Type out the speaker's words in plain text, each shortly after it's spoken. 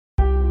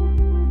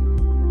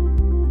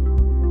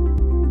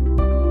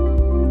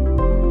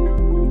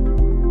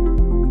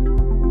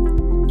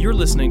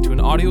listening to an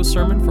audio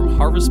sermon from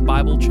Harvest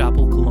Bible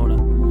Chapel,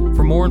 Kelowna.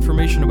 For more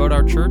information about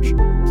our church,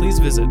 please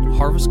visit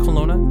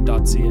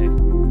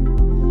harvestkelowna.ca.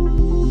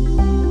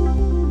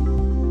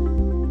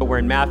 We're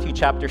in Matthew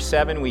chapter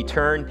 7. We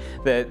turn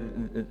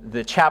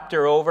the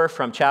chapter over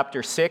from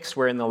chapter 6.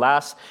 We're in the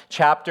last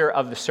chapter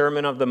of the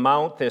Sermon on the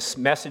Mount, this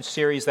message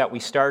series that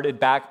we started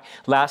back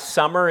last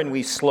summer, and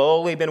we've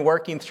slowly been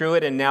working through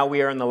it, and now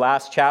we are in the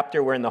last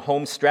chapter. We're in the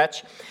home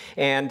stretch.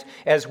 And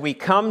as we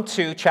come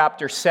to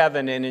chapter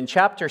 7, and in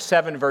chapter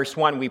 7, verse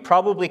 1, we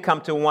probably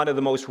come to one of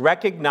the most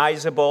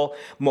recognizable,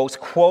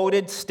 most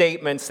quoted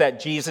statements that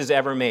Jesus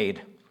ever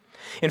made.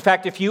 In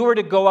fact, if you were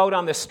to go out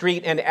on the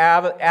street and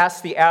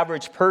ask the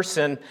average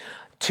person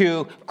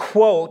to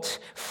quote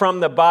from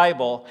the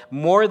Bible,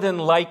 more than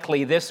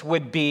likely this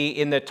would be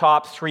in the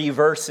top 3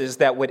 verses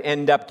that would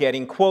end up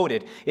getting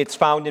quoted. It's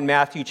found in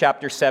Matthew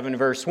chapter 7,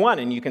 verse 1,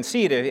 and you can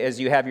see it as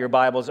you have your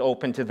Bibles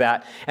open to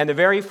that. And the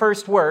very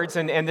first words,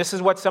 and this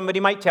is what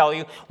somebody might tell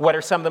you, what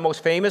are some of the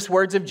most famous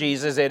words of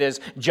Jesus? It is,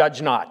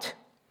 judge not.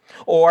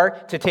 Or,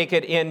 to take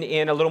it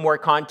in a little more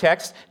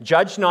context,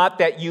 judge not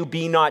that you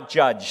be not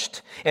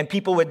judged. And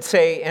people would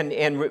say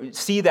and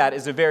see that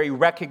as a very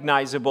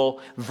recognizable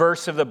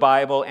verse of the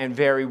Bible and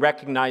very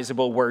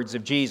recognizable words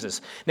of Jesus.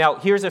 Now,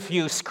 here's a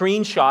few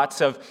screenshots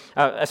of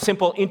a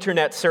simple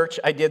internet search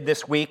I did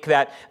this week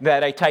that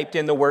I typed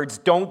in the words,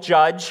 don't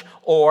judge,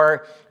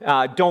 or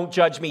don't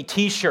judge me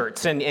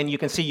t-shirts. And you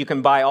can see you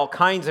can buy all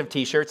kinds of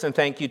t-shirts, and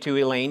thank you to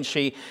Elaine.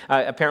 She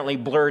apparently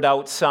blurred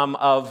out some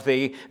of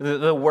the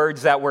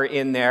words that were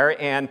in there,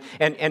 and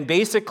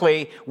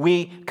basically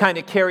we kind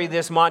of carry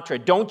this mantra: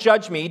 don't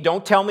judge me,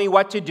 don't tell me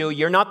what to do,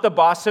 you're not the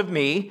boss of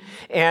me,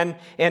 and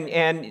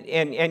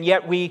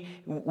yet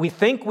we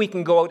think we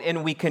can go out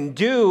and we can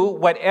do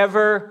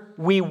whatever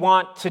we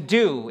want to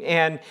do,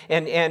 and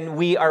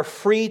we are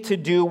free to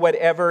do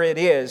whatever it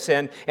is,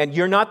 and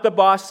you're not the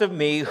boss of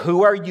me,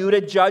 who are you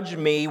to judge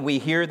me? We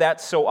hear that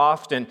so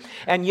often,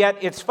 and yet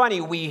it's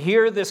funny, we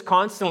hear this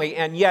constantly,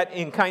 and yet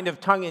in kind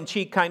of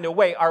tongue-in-cheek kind of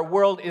way, our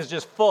world is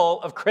just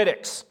full of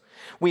critics.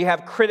 We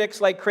have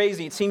critics like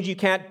crazy. It seems you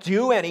can't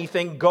do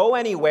anything, go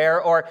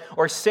anywhere,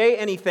 or say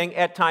anything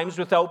at times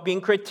without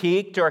being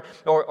critiqued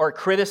or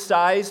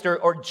criticized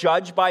or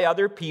judged by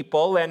other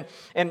people.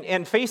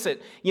 And face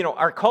it, you know,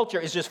 our culture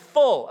is just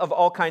full of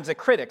all kinds of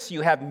critics.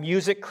 You have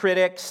music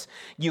critics,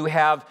 you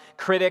have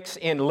critics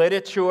in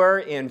literature,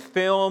 in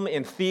film,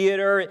 in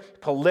theater,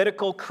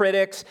 political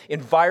critics,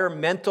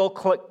 environmental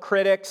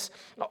critics.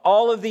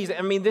 All of these,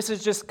 I mean, this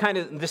is just kind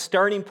of the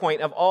starting point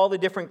of all the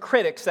different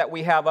critics that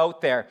we have out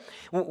there.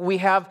 We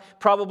have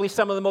probably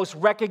some of the most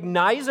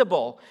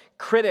recognizable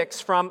critics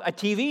from a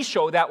TV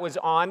show that was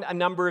on a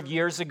number of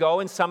years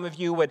ago, and some of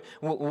you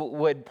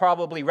would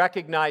probably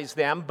recognize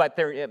them, but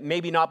they're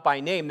maybe not by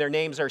name. Their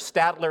names are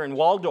Statler and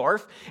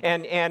Waldorf,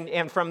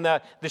 and from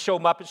the show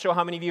Muppet Show.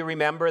 How many of you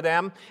remember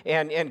them?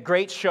 And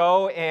great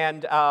show,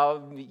 and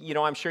you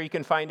know, I'm sure you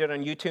can find it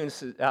on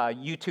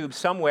YouTube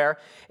somewhere.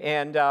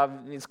 And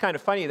it's kind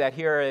of funny that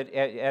here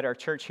at our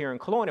church here in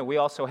Kelowna, we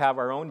also have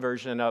our own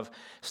version of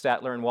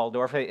Statler and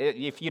Waldorf.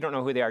 If you don't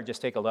know who they are,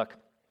 just take a look.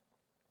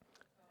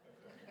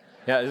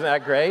 Yeah, isn't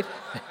that great?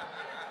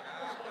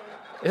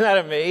 Isn't that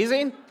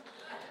amazing?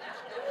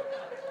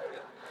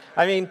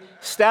 I mean,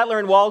 Statler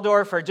and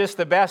Waldorf are just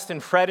the best,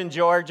 and Fred and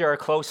George are a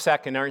close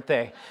second, aren't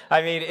they?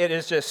 I mean, it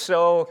is just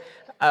so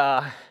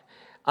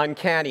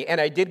uncanny.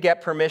 And I did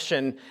get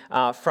permission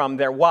from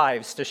their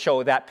wives to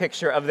show that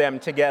picture of them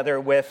together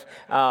with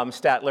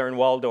Statler and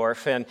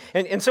Waldorf. And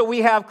so we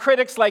have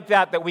critics like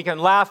that we can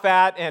laugh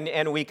at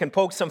and we can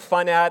poke some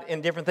fun at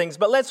and different things.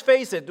 But let's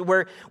face it,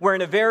 we're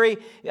in a very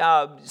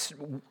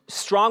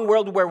strong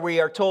world where we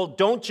are told,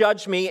 don't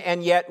judge me,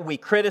 and yet we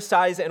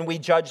criticize and we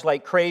judge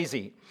like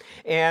crazy.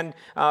 And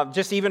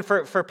just even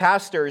for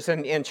pastors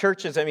and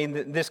churches, I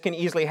mean, this can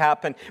easily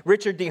happen.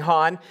 Richard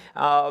DeHaan,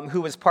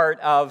 who was part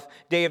of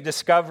Day of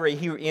Discovery,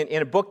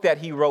 in a book that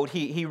he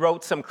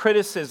wrote some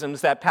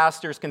criticisms that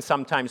pastors can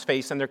sometimes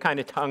face, and they're kind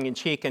of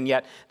tongue-in-cheek, and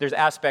yet there's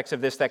aspects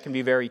of this that can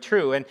be very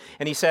true. And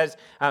he says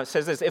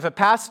this: if a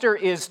pastor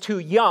is too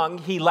young,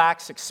 he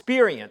lacks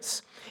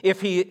experience.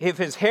 If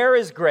his hair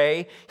is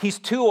gray, he's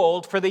too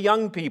old for the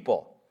young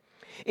people.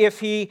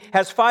 If he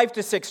has 5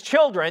 to 6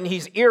 children,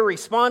 he's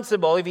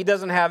irresponsible. If he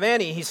doesn't have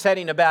any, he's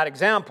setting a bad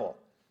example.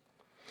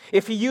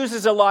 If he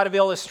uses a lot of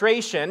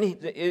illustrations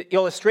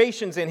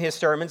in his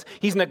sermons,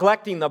 he's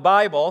neglecting the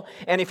Bible.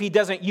 And if he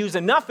doesn't use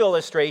enough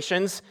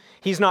illustrations,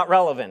 he's not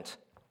relevant.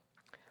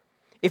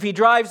 If he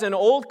drives an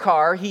old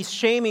car, he's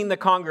shaming the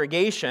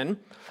congregation.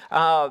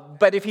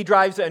 But if he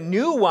drives a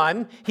new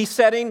one, he's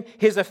setting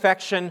his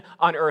affection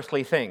on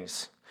earthly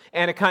things.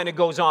 And it kind of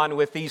goes on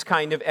with these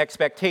kind of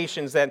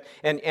expectations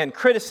and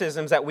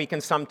criticisms that we can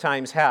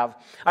sometimes have.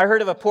 I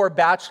heard of a poor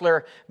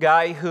bachelor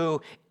guy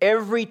who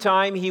every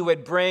time he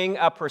would bring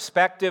a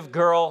prospective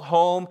girl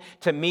home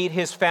to meet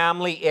his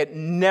family, it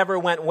never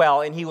went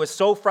well. And he was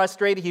so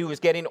frustrated. He was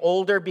getting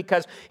older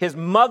because his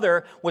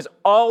mother was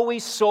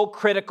always so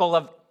critical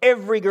of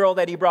every girl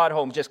that he brought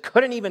home. Just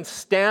couldn't even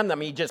stand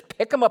them. He'd just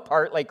pick them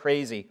apart like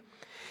crazy.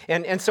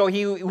 And so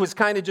he was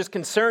kind of just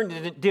concerned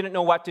and didn't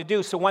know what to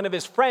do. So one of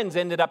his friends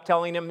ended up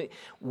telling him,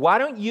 why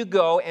don't you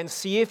go and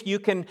see if you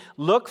can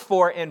look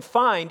for and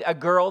find a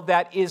girl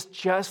that is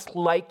just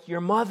like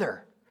your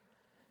mother.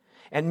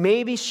 And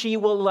maybe she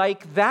will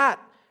like that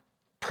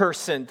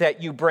person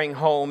that you bring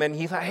home. And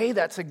he thought, hey,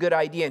 that's a good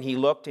idea. And he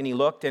looked, and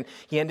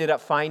he ended up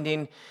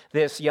finding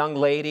this young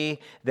lady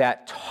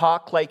that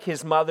talked like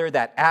his mother,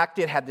 that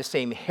acted, had the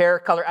same hair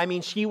color. I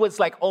mean, she was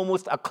like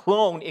almost a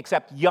clone,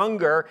 except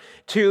younger,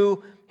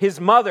 to his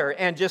mother,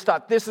 and just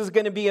thought, this is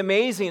going to be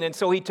amazing. And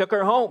so he took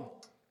her home.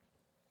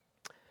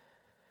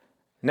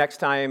 Next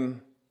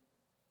time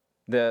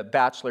the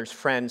bachelor's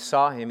friend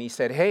saw him, he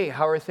said, hey,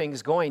 how are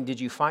things going? Did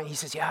you find? He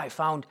says, yeah, I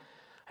found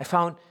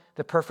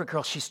the perfect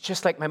girl. She's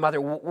just like my mother.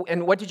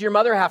 And what did your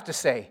mother have to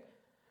say?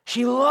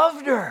 She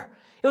loved her.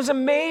 It was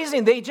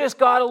amazing. They just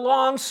got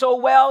along so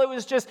well. It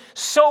was just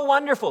so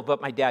wonderful.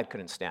 But my dad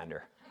couldn't stand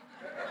her,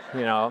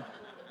 you know.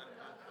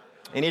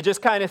 And you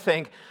just kind of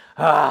think,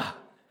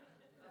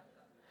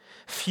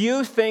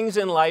 few things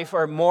in life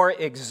are more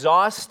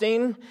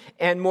exhausting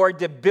and more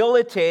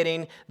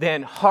debilitating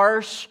than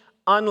harsh,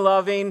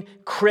 unloving,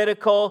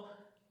 critical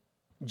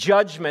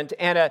judgment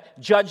and a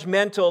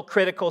judgmental,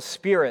 critical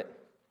spirit.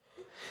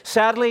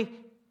 Sadly,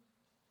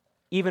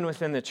 even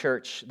within the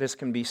church, this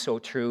can be so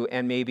true,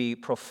 and maybe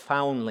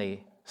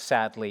profoundly,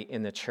 sadly,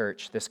 in the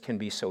church, this can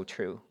be so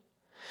true.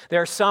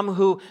 There are some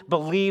who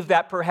believe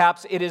that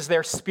perhaps it is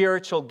their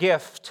spiritual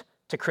gift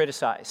to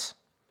criticize,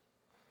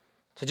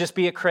 to just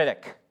be a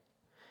critic.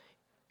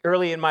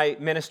 Early in my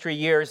ministry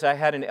years, I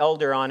had an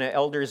elder on an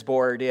elders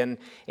board, and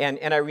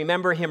I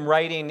remember him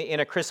writing in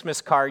a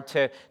Christmas card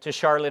to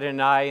Charlotte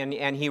and I,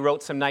 and he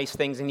wrote some nice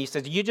things, and he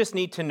said, you just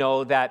need to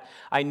know that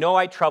I know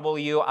I trouble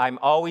you, I'm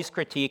always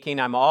critiquing,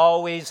 I'm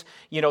always,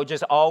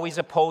 just always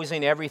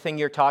opposing everything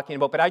you're talking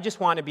about, but I just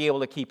want to be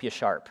able to keep you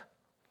sharp.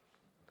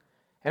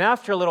 And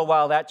after a little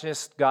while, that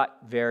just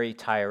got very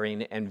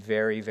tiring and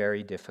very,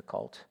 very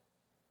difficult.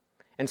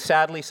 And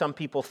sadly, some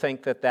people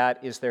think that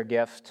that is their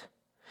gift.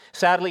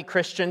 Sadly,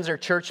 Christians or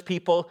church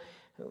people,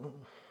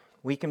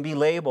 we can be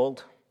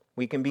labeled,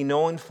 we can be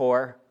known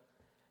for,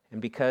 and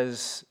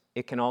because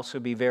it can also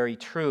be very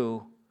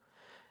true,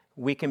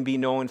 we can be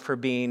known for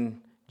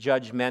being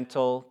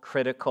judgmental,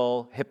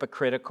 critical,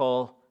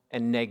 hypocritical,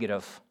 and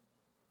negative.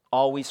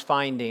 Always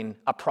finding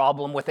a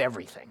problem with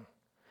everything.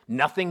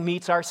 Nothing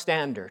meets our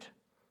standard.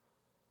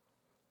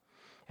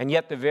 And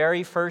yet the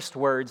very first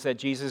words that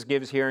Jesus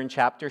gives here in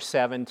chapter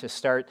 7 to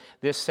start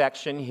this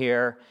section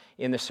here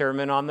in the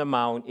Sermon on the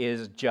Mount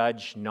is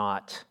judge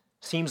not.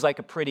 Seems like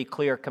a pretty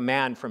clear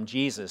command from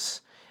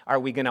Jesus. Are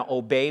we going to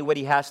obey what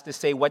he has to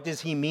say? What does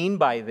he mean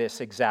by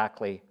this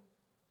exactly?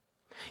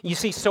 You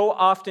see, so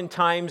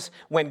oftentimes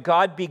when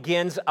God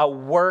begins a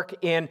work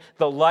in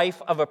the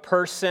life of a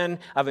person,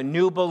 of a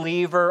new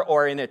believer,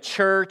 or in a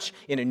church,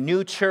 in a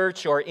new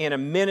church, or in a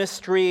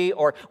ministry,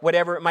 or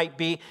whatever it might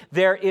be,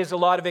 there is a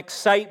lot of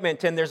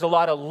excitement, and there's a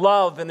lot of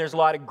love, and there's a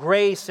lot of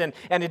grace, and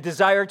a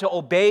desire to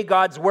obey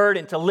God's word,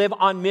 and to live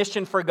on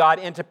mission for God,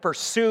 and to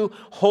pursue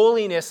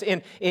holiness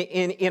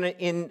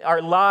in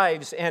our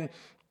lives. And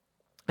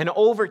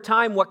over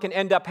time, what can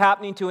end up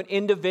happening to an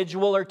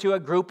individual or to a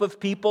group of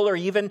people or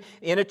even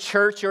in a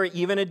church or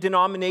even a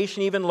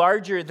denomination even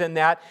larger than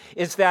that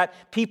is that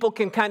people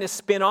can kind of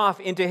spin off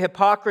into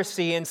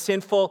hypocrisy and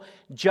sinful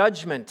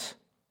judgment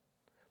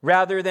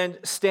rather than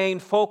staying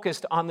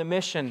focused on the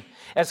mission.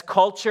 As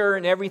culture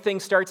and everything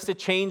starts to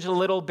change a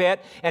little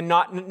bit and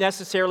not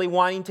necessarily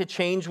wanting to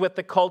change with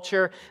the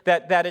culture,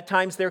 that at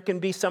times there can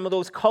be some of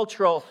those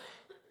cultural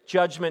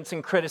judgments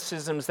and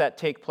criticisms that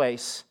take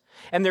place.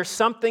 And there's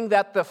something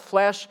that the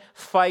flesh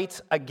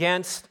fights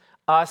against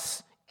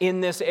us in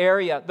this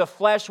area. The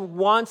flesh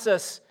wants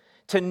us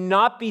to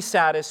not be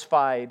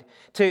satisfied,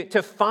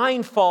 to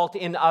find fault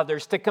in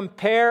others, to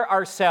compare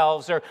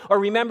ourselves, or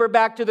remember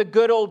back to the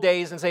good old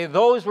days and say,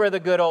 those were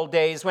the good old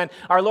days, when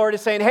our Lord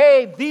is saying,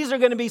 hey, these are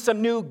going to be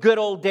some new good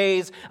old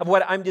days of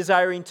what I'm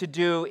desiring to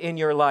do in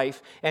your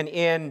life and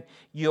in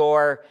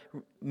your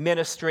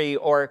ministry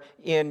or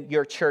in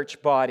your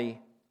church body.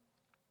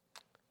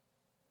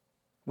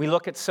 We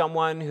look at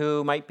someone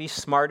who might be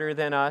smarter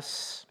than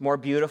us, more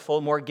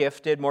beautiful, more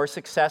gifted, more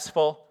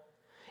successful,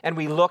 and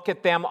we look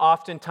at them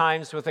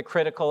oftentimes with a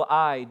critical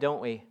eye,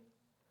 don't we?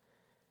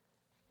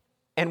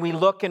 And we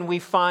look and we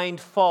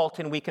find fault,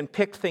 and we can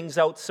pick things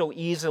out so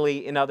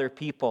easily in other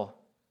people.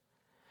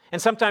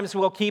 And sometimes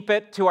we'll keep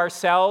it to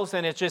ourselves,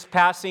 and it's just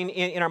passing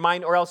in our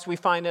mind, or else we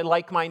find a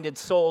like-minded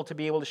soul to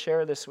be able to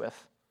share this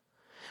with.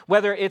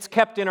 Whether it's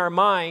kept in our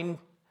mind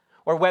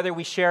or whether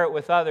we share it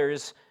with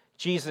others,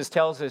 Jesus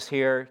tells us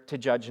here to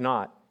judge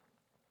not.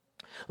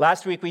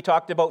 Last week we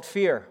talked about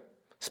fear.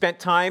 Spent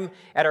time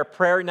at our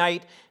prayer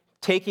night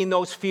taking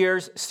those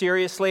fears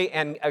seriously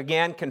and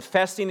again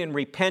confessing and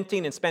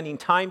repenting and spending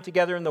time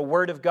together in the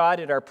Word of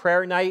God at our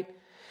prayer night.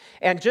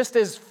 And just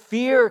as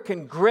fear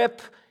can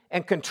grip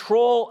and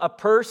control a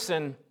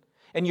person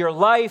and your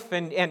life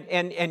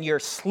and your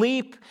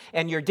sleep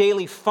and your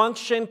daily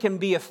function can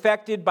be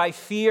affected by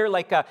fear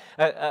like a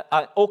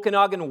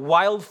Okanagan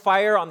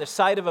wildfire on the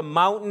side of a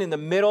mountain in the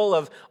middle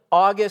of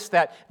August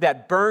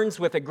that burns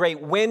with a great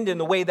wind, and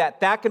the way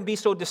that can be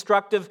so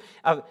destructive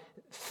of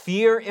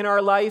fear in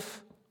our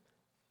life,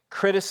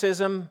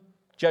 criticism,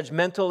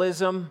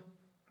 judgmentalism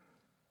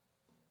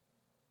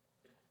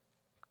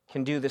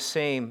can do the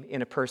same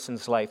in a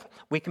person's life.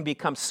 We can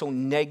become so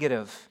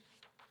negative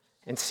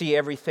and see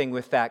everything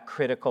with that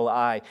critical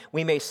eye.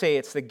 We may say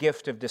it's the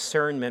gift of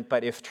discernment,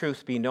 but if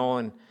truth be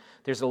known,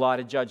 there's a lot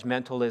of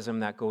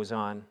judgmentalism that goes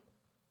on.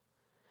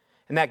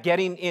 And that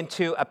getting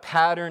into a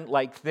pattern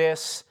like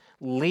this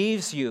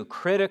leaves you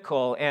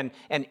critical and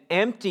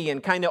empty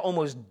and kind of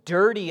almost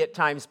dirty at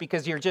times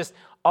because you're just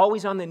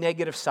always on the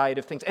negative side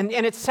of things. And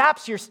it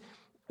saps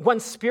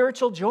one's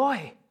spiritual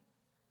joy.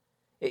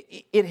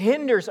 It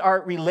hinders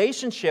our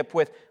relationship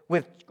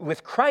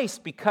with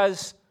Christ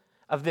because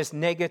of this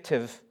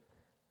negativeness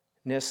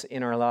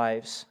in our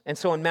lives. And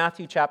so in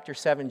Matthew chapter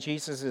 7,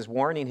 Jesus is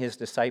warning his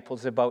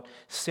disciples about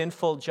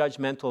sinful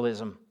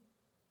judgmentalism.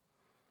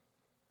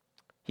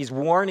 He's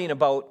warning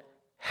about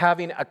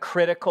having a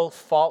critical,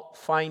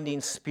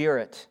 fault-finding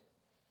spirit.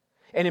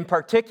 And in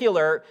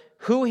particular,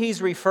 who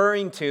he's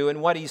referring to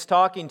and what he's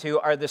talking to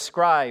are the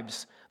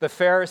scribes, the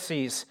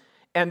Pharisees,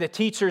 and the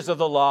teachers of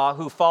the law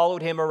who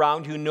followed him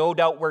around, who no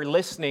doubt were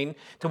listening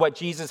to what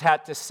Jesus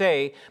had to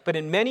say. But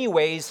in many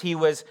ways, he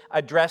was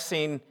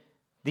addressing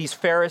these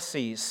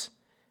Pharisees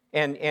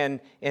and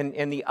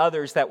the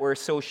others that were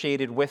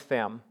associated with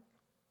them.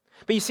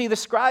 But you see, the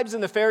scribes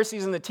and the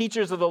Pharisees and the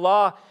teachers of the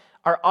law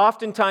are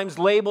oftentimes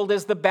labeled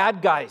as the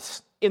bad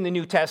guys in the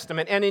New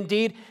Testament. And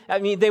indeed,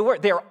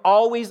 they're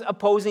always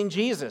opposing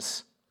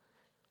Jesus.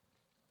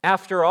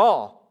 After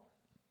all,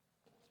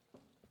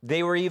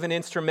 they were even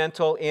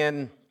instrumental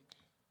in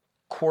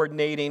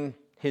coordinating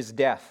his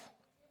death,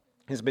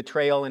 his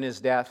betrayal and his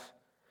death.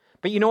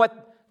 But you know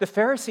what? The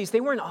Pharisees,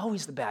 they weren't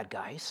always the bad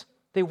guys.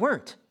 They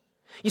weren't.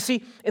 You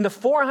see, in the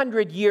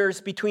 400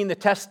 years between the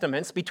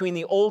Testaments, between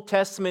the Old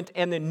Testament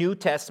and the New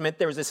Testament,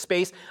 there was a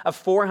space of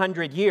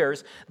 400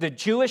 years. The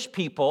Jewish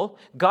people,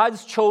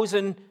 God's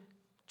chosen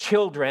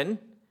children,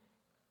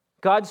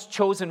 God's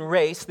chosen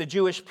race, the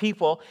Jewish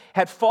people,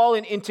 had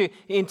fallen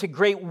into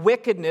great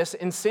wickedness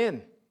and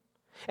sin.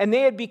 And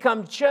they had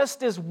become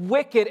just as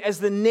wicked as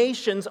the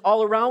nations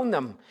all around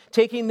them,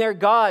 taking their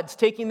gods,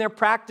 taking their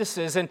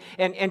practices,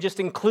 and just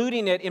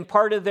including it in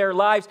part of their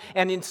lives.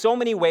 And in so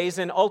many ways,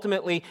 and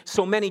ultimately,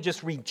 so many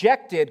just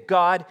rejected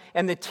God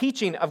and the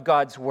teaching of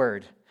God's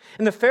word.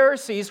 And the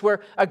Pharisees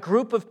were a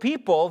group of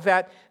people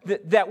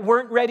that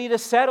weren't ready to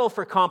settle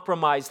for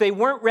compromise. They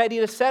weren't ready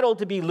to settle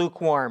to be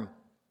lukewarm.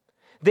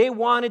 They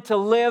wanted to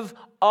live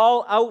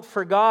all out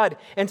for God.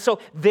 And so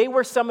they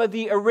were some of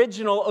the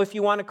original, if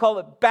you want to call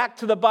it, back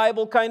to the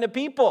Bible kind of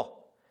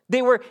people.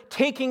 They were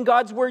taking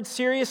God's word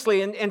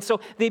seriously. And so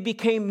they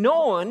became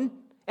known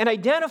and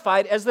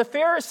identified as the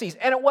Pharisees.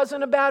 And it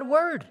wasn't a bad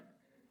word.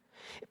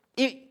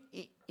 It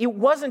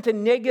wasn't a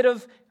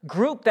negative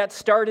group that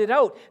started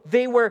out.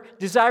 They were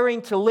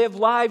desiring to live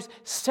lives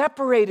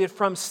separated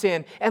from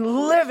sin and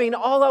living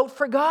all out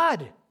for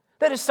God.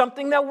 That is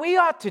something that we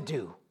ought to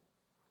do.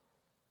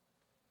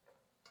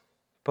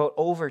 But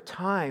over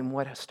time,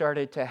 what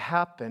started to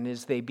happen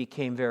is they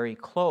became very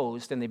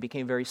closed and they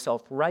became very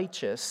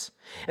self-righteous.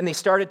 And they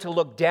started to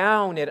look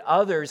down at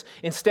others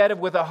instead of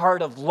with a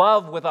heart of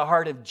love, with a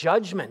heart of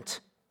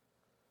judgment.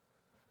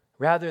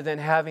 Rather than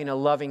having a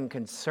loving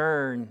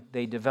concern,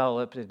 they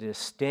developed a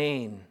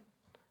disdain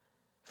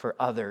for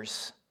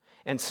others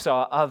and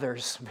saw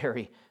others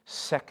very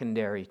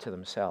secondary to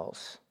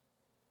themselves.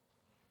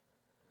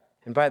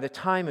 And by the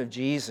time of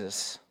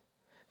Jesus,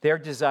 their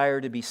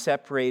desire to be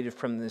separated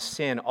from the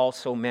sin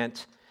also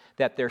meant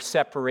that their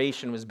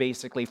separation was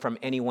basically from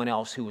anyone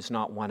else who was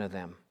not one of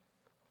them.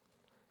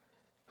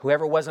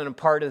 Whoever wasn't a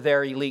part of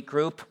their elite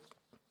group,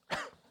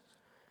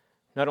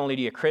 not only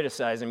do you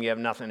criticize them, you have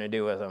nothing to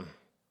do with them.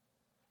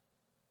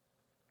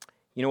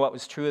 You know what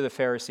was true of the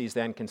Pharisees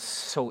then can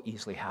so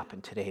easily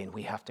happen today, and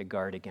we have to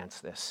guard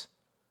against this.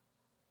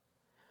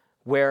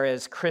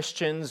 Whereas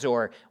Christians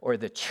or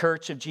the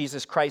church of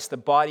Jesus Christ, the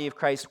body of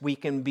Christ, we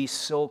can be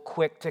so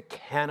quick to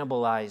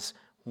cannibalize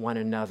one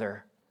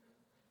another.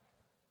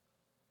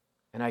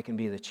 And I can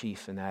be the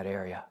chief in that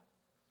area.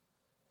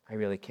 I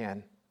really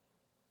can.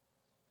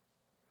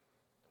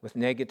 With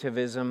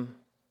negativism,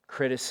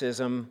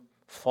 criticism,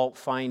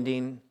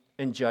 fault-finding,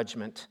 and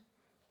judgment.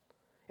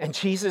 And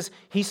Jesus,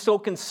 he's so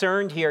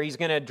concerned here, he's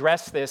going to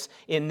address this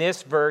in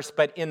this verse,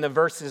 but in the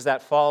verses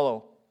that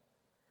follow.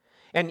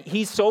 And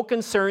he's so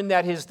concerned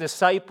that his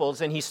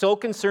disciples, and he's so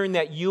concerned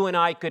that you and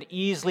I could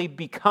easily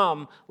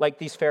become like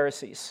these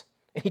Pharisees.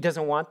 And he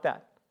doesn't want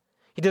that.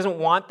 He doesn't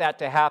want that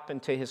to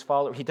happen to his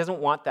followers. He doesn't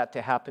want that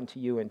to happen to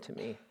you and to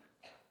me.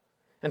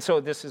 And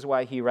so this is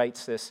why he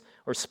writes this,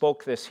 or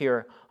spoke this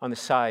here on the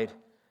side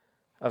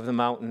of the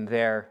mountain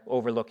there,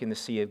 overlooking the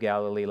Sea of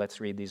Galilee. Let's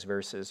read these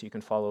verses. You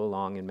can follow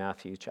along in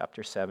Matthew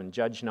chapter 7.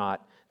 Judge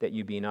not, that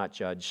you be not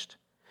judged.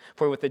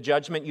 For with the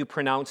judgment you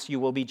pronounce, you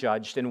will be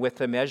judged, and with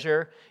the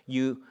measure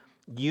you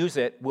use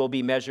it will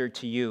be measured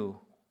to you.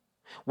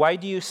 Why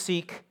do you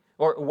see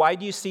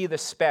the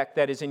speck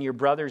that is in your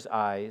brother's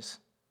eyes,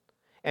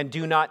 and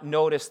do not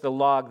notice the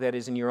log that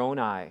is in your own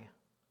eye?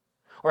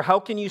 Or how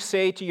can you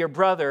say to your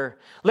brother,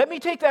 let me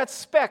take that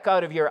speck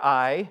out of your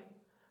eye,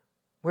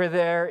 where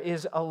there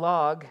is a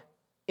log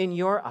in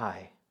your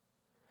eye?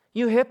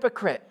 You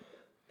hypocrite!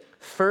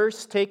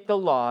 First take the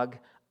log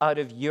out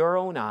of your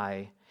own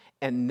eye,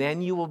 and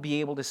then you will be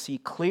able to see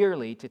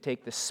clearly to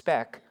take the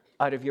speck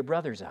out of your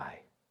brother's eye.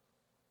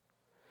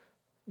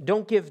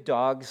 Don't give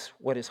dogs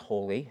what is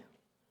holy,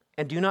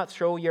 and do not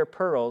throw your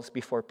pearls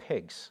before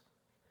pigs,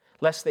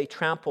 lest they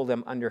trample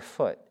them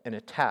underfoot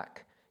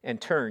and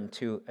turn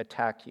to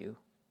attack you.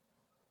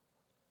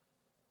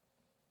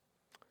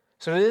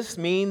 So does this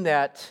mean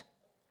that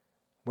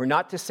we're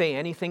not to say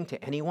anything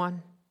to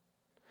anyone?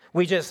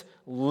 We just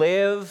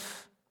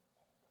live,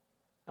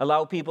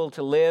 allow people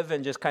to live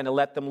and just kind of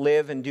let them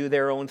live and do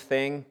their own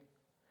thing?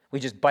 We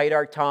just bite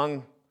our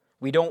tongue.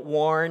 We don't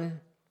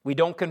warn. We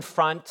don't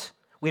confront.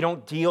 We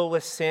don't deal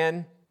with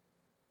sin.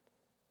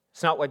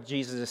 It's not what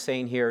Jesus is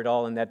saying here at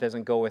all, and that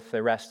doesn't go with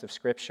the rest of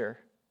Scripture.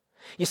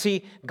 You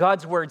see,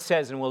 God's Word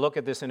says, and we'll look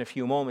at this in a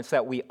few moments,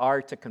 that we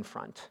are to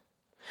confront.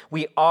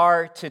 We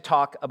are to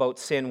talk about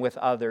sin with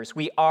others.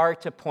 We are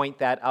to point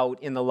that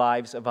out in the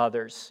lives of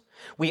others.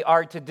 We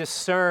are to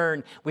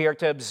discern, we are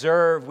to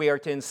observe, we are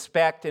to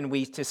inspect, and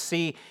we to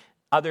see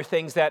other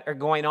things that are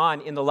going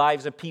on in the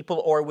lives of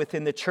people or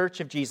within the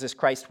church of Jesus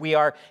Christ. We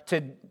are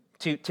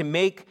to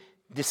make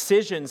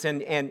decisions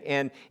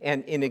and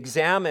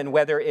examine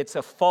whether it's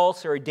a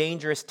false or a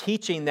dangerous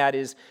teaching that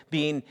is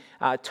being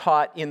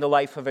taught in the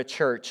life of a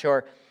church.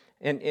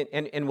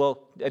 And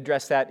we'll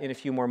address that in a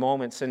few more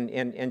moments,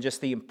 and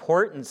just the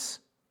importance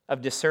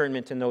of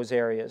discernment in those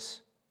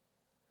areas.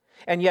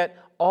 And yet,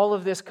 all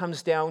of this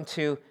comes down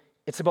to,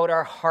 it's about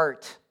our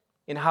heart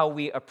and how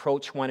we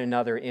approach one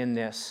another in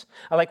this.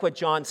 I like what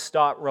John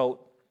Stott wrote.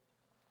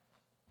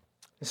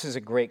 This is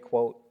a great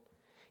quote.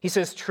 He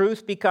says,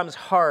 truth becomes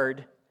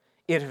hard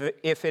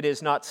if it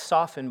is not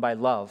softened by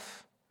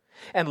love,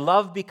 and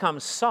love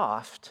becomes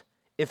soft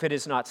if it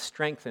is not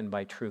strengthened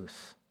by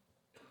truth.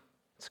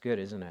 It's good,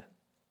 isn't it?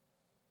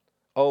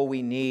 Oh,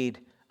 we need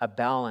a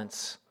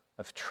balance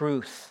of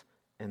truth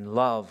and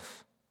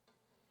love.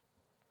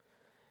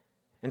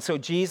 And so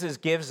Jesus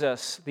gives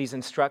us these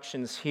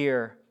instructions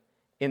here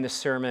in the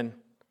Sermon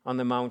on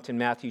the Mount in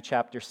Matthew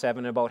chapter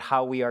 7 about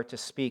how we are to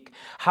speak,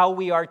 how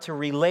we are to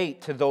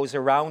relate to those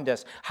around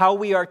us, how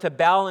we are to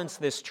balance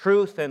this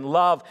truth and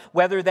love,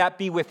 whether that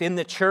be within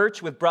the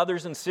church with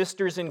brothers and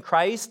sisters in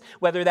Christ,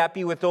 whether that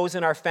be with those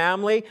in our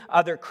family,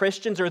 other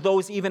Christians, or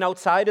those even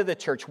outside of the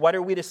church. What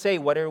are we to say?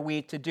 What are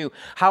we to do?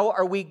 How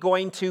are we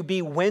going to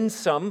be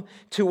winsome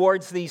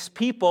towards these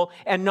people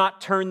and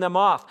not turn them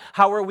off?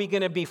 How are we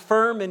going to be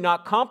firm and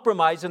not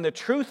compromise in the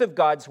truth of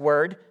God's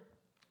word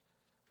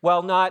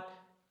while not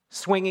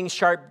swinging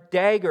sharp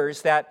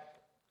daggers that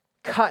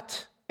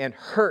cut and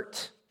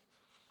hurt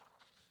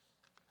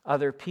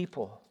other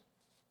people?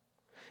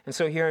 And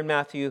so here in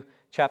Matthew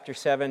chapter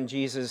 7,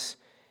 Jesus,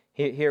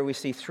 here we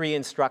see three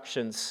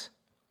instructions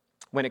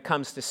when it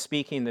comes to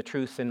speaking the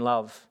truth in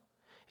love.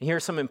 And here are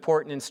some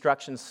important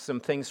instructions, some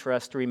things for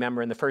us to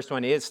remember. And the first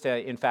one is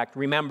to, in fact,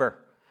 remember.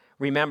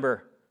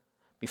 Remember.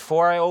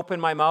 Before I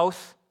open my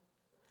mouth,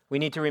 we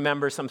need to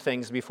remember some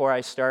things before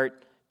I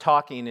start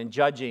talking and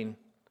judging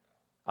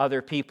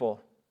other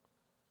people.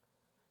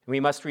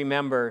 We must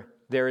remember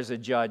there is a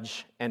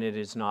judge, and it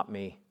is not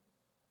me.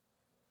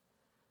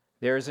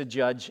 There is a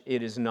judge,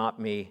 it is not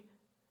me.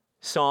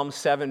 Psalm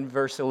 7,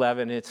 verse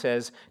 11, it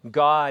says,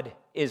 God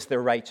is the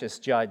righteous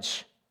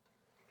judge.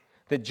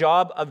 The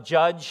job of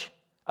judge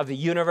of the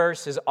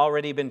universe has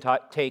already been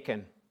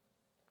taken.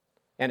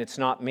 And it's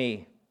not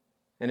me,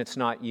 and it's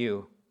not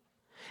you.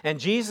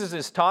 And Jesus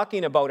is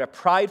talking about a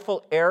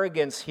prideful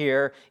arrogance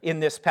here in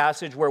this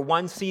passage where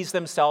one sees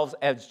themselves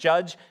as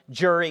judge,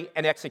 jury,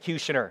 and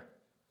executioner.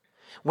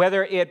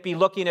 Whether it be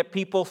looking at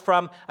people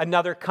from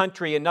another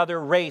country,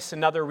 another race,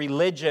 another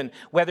religion,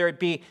 whether it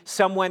be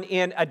someone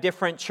in a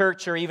different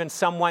church or even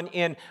someone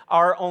in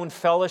our own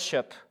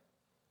fellowship,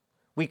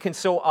 we can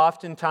so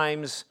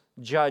oftentimes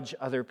judge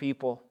other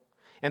people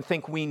and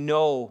think we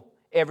know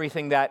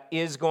everything that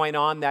is going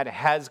on, that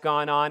has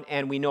gone on,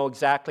 and we know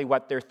exactly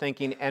what they're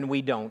thinking, and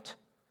we don't.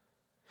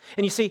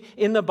 And you see,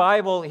 in the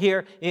Bible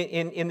here,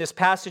 in this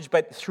passage,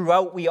 but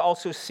throughout, we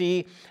also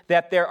see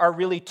that there are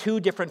really two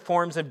different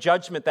forms of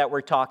judgment that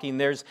we're talking.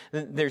 There's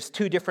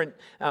two different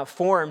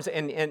forms,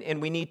 and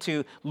we need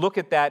to look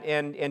at that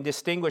and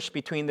distinguish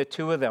between the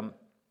two of them.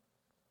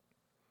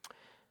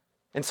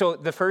 And so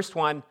the first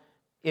one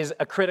is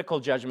a critical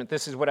judgment.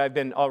 This is what I've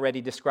been already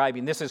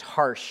describing. This is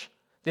harsh.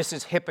 This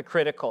is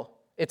hypocritical.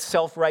 It's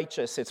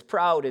self-righteous. It's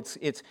proud. It's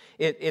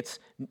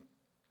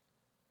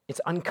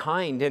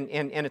unkind,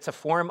 and it's a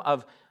form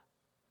of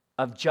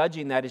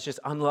judging that is just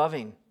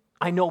unloving.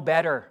 I know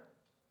better.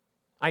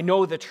 I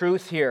know the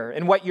truth here.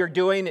 And what you're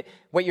doing,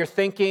 what you're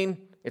thinking,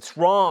 it's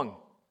wrong.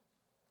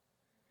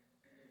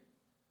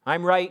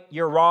 I'm right,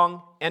 you're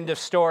wrong, end of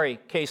story,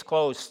 case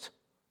closed.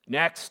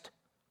 Next.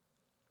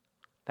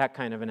 That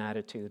kind of an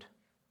attitude.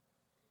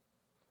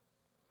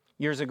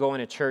 Years ago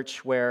in a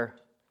church where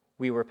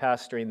we were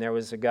pastoring, there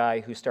was a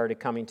guy who started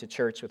coming to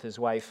church with his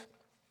wife.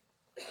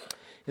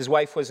 His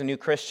wife was a new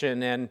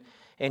Christian, and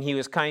he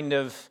was kind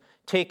of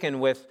taken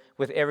with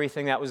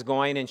everything that was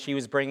going, and she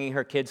was bringing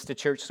her kids to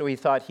church, so he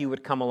thought he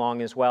would come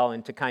along as well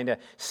and to kind of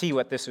see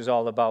what this was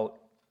all about.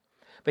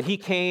 But he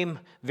came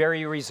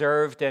very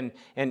reserved and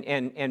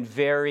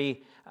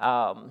very,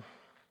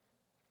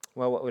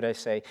 what would I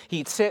say?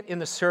 He'd sit in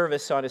the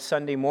service on a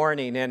Sunday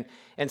morning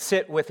and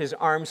sit with his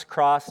arms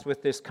crossed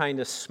with this kind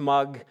of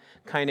smug,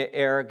 kind of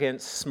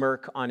arrogant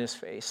smirk on his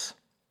face.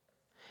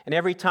 And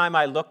every time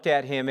I looked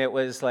at him, it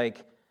was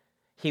like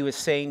he was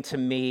saying to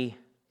me,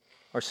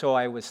 or so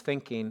I was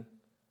thinking,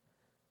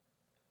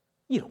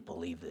 you don't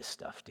believe this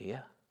stuff, do you?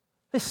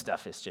 This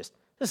stuff is just,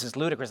 this is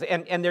ludicrous.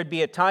 And there'd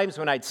be at times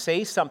when I'd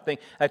say something,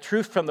 a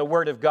truth from the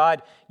Word of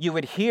God, you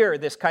would hear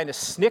this kind of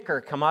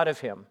snicker come out of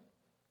him.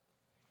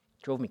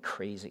 It drove me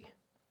crazy.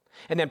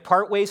 And then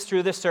part ways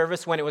through the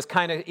service, when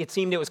it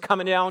seemed it was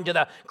coming down to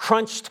the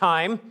crunch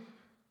time,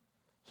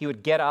 he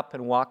would get up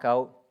and walk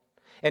out.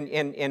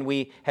 And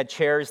we had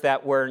chairs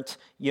that weren't,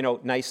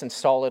 nice and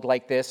solid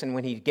like this. And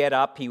when he'd get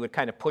up, he would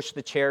kind of push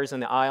the chairs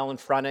in the aisle in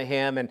front of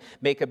him and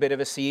make a bit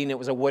of a scene. It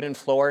was a wooden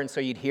floor, and so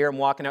you'd hear him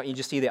walking out, and you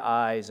just see the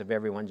eyes of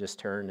everyone just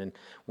turn and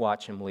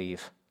watch him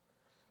leave.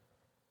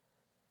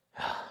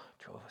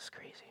 Drove us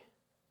crazy.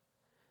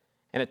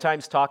 And at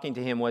times, talking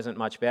to him wasn't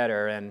much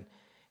better,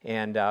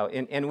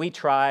 and we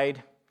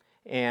tried.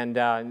 And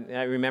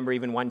I remember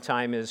even one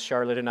time as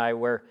Charlotte and I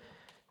were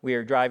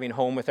driving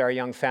home with our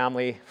young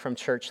family from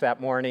church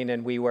that morning,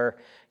 and we were,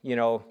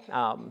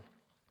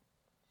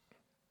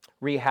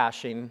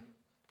 rehashing,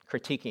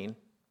 critiquing,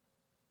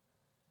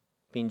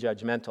 being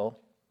judgmental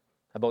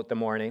about the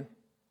morning,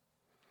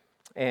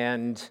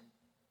 and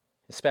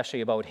especially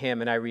about him.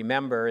 And I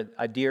remember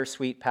a dear,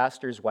 sweet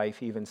pastor's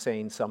wife even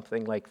saying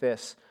something like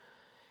this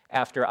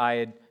after I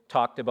had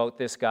talked about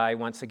this guy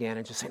once again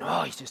and just saying,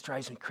 oh, he just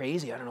drives me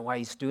crazy. I don't know why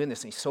he's doing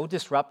this. And he's so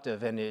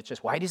disruptive, and it's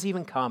just, why does he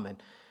even come?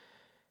 And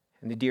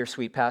the dear,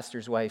 sweet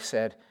pastor's wife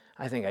said,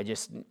 I think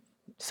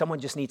someone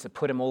just needs to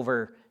put him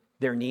over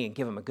their knee and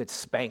give him a good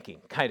spanking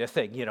kind of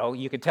thing.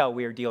 You could tell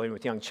we were dealing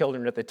with young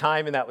children at the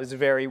time, and that was a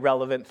very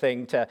relevant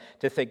thing to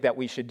think that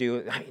we should do.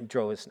 It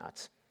drove us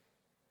nuts.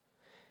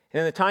 And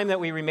in the time that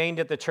we remained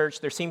at the church,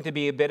 there seemed to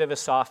be a bit of a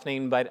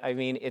softening, but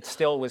it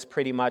still was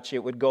pretty much, it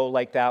would go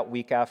like that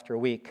week after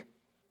week.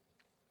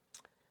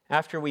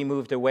 After we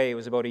moved away, it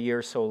was about a year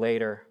or so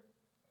later,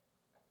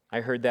 I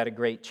heard that a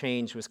great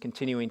change was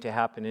continuing to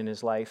happen in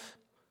his life.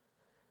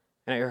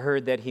 And I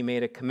heard that he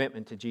made a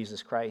commitment to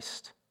Jesus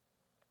Christ.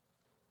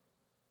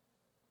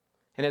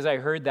 And as I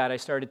heard that, I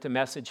started to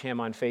message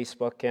him on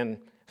Facebook and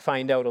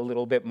find out a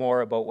little bit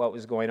more about what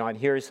was going on.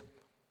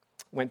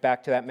 Went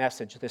back to that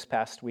message this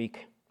past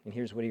week, and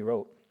here's what he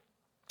wrote.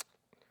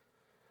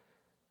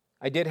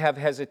 I did have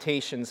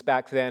hesitations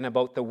back then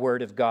about the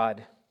Word of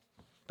God,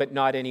 but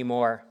not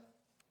anymore.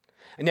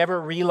 I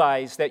never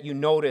realized that you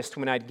noticed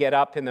when I'd get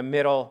up in the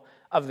middle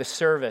of the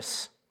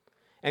service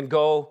and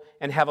go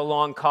and have a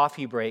long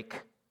coffee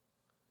break.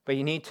 But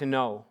you need to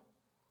know,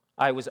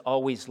 I was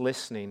always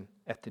listening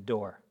at the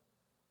door.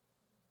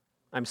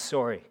 I'm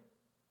sorry.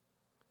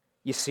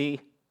 You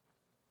see,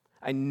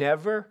 I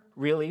never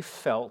really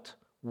felt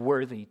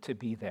worthy to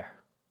be there.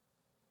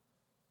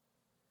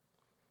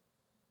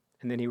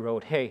 And then he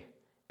wrote, hey,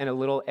 and a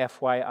little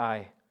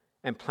FYI,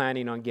 I'm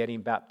planning on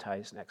getting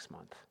baptized next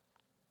month.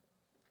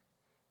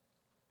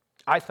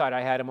 I thought I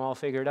had him all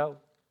figured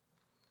out.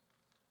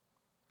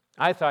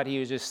 I thought he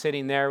was just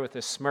sitting there with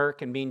a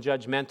smirk and being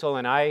judgmental,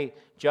 and I,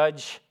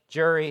 judge,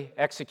 jury,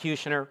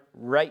 executioner,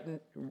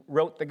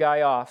 wrote the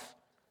guy off.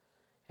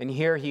 And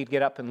here he'd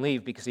get up and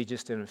leave because he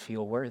just didn't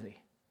feel worthy.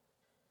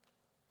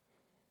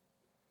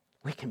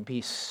 We can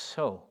be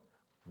so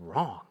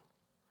wrong.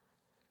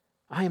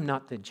 I am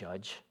not the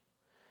judge.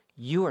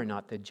 You are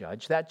not the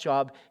judge. That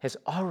job has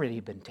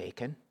already been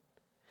taken.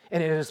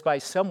 And it is by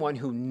someone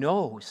who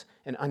knows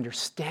and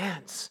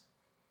understands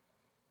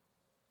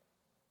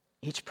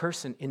each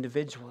person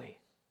individually.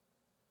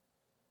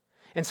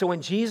 And so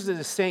when Jesus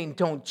is saying,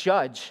 don't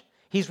judge,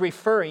 he's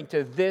referring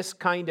to this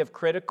kind of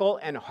critical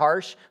and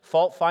harsh,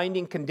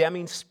 fault-finding,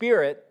 condemning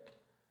spirit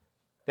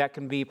that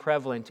can be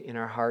prevalent in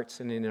our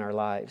hearts and in our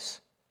lives.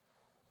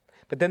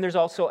 But then there's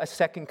also a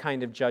second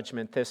kind of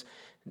judgment, this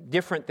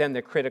different than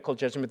the critical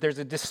judgment. There's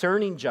a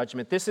discerning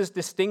judgment. This is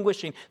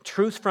distinguishing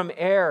truth from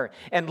error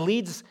and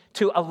leads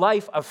to a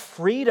life of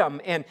freedom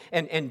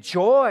and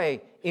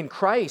joy in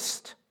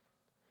Christ.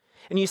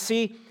 And you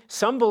see,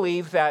 some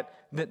believe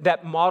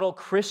that model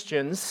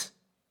Christians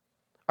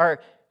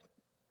are,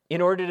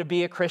 in order to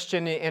be a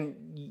Christian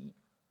and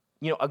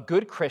a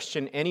good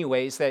Christian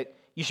anyways, that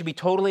you should be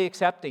totally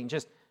accepting.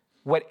 Just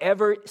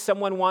whatever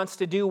someone wants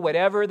to do,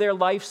 whatever their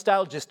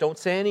lifestyle, just don't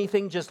say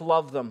anything, just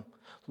love them.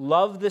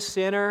 Love the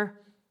sinner,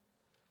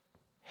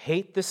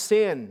 hate the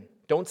sin.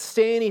 Don't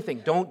say anything.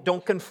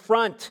 Don't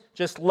confront.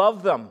 Just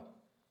love them.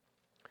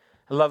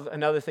 I love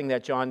another thing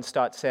that John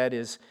Stott said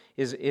is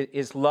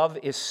love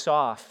is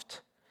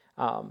soft.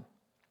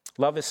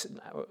 Love is,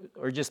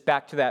 or just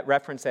back to that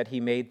reference that he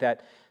made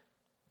that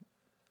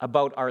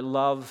about our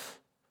love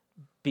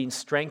being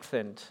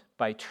strengthened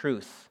by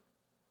truth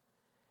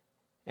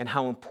and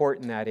how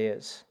important that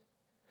is.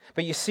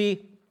 But you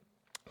see,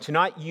 to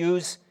not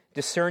use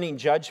discerning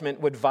judgment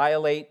would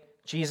violate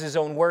Jesus'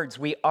 own words.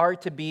 We are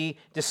to be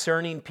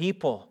discerning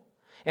people.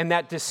 And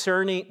that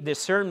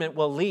discernment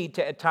will lead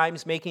to, at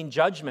times, making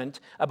judgment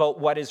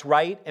about what is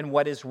right and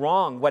what is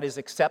wrong, what is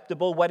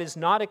acceptable, what is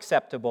not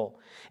acceptable.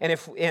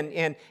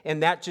 And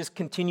that just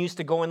continues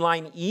to go in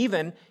line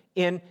even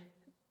in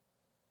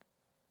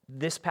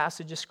this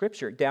passage of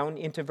Scripture, down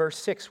into verse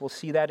 6. We'll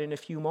see that in a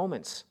few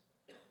moments.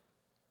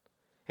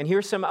 And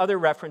here's some other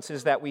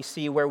references that we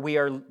see where we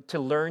are to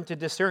learn to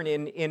discern.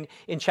 In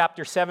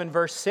chapter 7,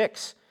 verse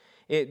 6,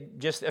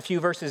 just a few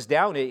verses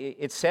down,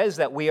 it says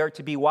that we are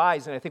to be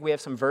wise. And I think we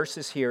have some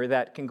verses here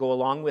that can go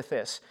along with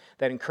this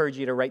that encourage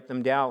you to write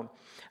them down.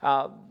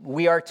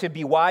 We are to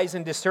be wise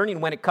and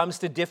discerning when it comes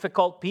to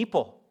difficult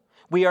people.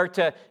 We are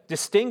to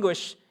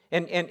distinguish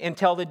and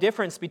tell the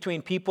difference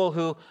between people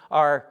who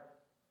are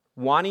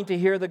wanting to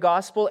hear the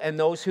gospel and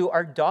those who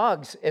are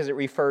dogs, as it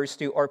refers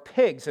to, or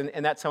pigs.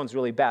 And that sounds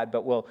really bad,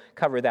 but we'll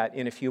cover that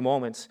in a few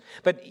moments.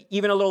 But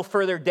even a little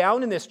further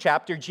down in this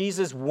chapter,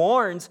 Jesus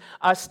warns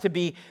us to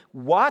be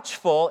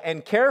watchful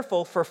and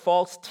careful for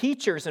false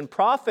teachers and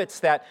prophets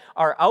that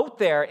are out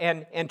there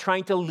and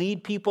trying to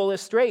lead people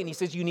astray. And he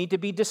says you need to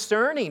be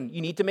discerning.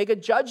 You need to make a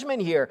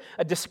judgment here,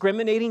 a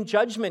discriminating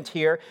judgment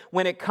here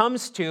when it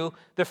comes to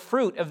the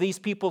fruit of these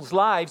people's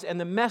lives and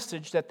the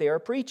message that they are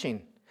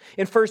preaching.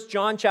 In 1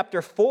 John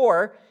chapter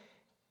 4,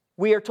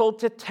 we are told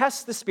to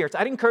test the spirits.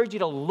 I'd encourage you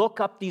to look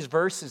up these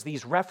verses,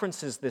 these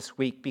references this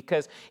week,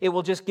 because it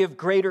will just give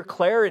greater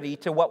clarity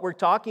to what we're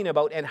talking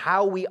about and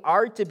how we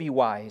are to be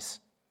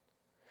wise.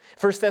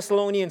 1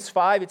 Thessalonians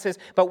 5, it says,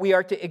 but we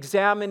are to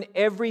examine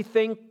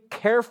everything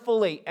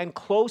carefully and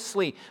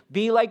closely.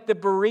 Be like the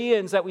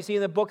Bereans that we see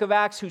in the book of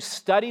Acts who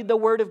studied the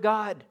Word of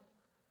God.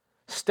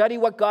 Study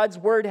what God's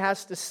Word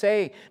has to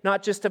say,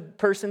 not just a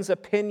person's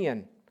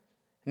opinion.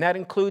 And that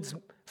includes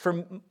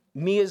for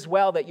me as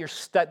well,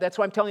 that that's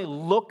why I'm telling you,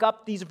 look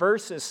up these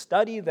verses,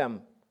 study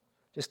them.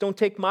 Just don't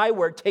take my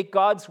word, take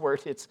God's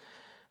word. It's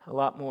a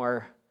lot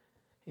more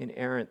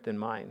inerrant than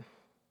mine.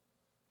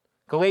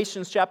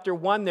 Galatians chapter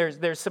 1,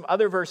 there's some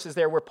other verses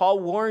there where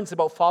Paul warns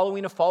about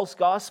following a false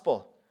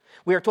gospel.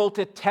 We are told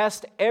to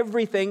test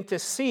everything to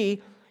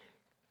see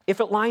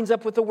if it lines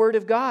up with the Word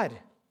of God,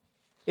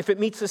 if it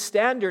meets the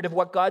standard of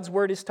what God's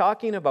Word is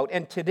talking about.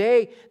 And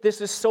today,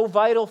 this is so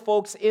vital,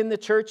 folks, in the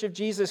Church of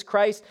Jesus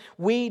Christ.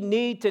 We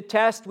need to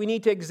test, we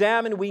need to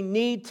examine, we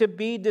need to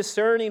be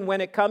discerning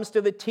when it comes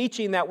to the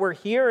teaching that we're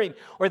hearing,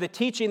 or the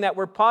teaching that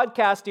we're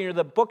podcasting, or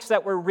the books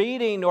that we're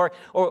reading, or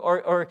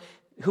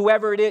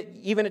whoever it is,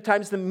 even at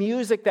times the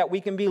music that we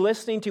can be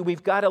listening to.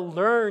 We've got to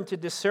learn to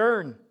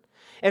discern.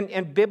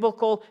 And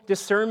biblical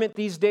discernment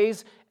these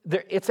days,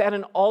 it's at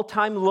an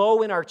all-time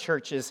low in our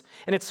churches.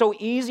 And it's so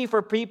easy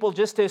for people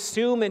just to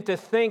assume and to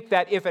think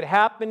that if it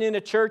happened in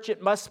a church,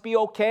 it must be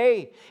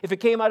okay. If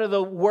it came out of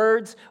the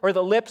words or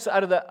the lips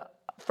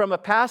from a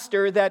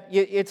pastor, that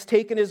it's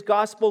taken as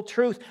gospel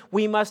truth.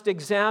 We must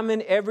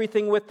examine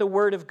everything with the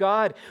Word of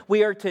God.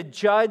 We are to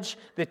judge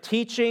the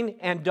teaching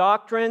and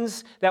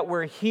doctrines that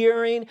we're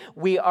hearing.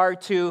 We are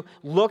to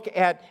look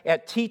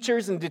at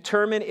teachers and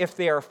determine if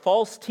they are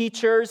false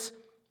teachers.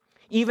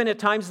 Even at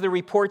times the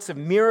reports of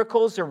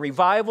miracles or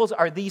revivals,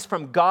 are these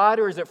from God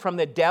or is it from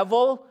the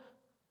devil?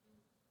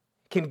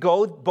 Can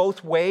go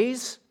both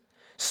ways.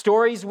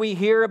 Stories we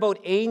hear about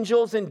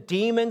angels and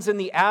demons in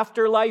the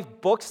afterlife,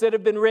 books that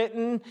have been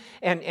written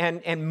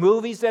and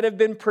movies that have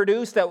been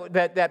produced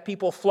that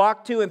people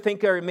flock to and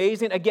think are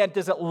amazing. Again,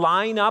 does it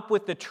line up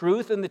with the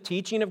truth and the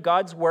teaching of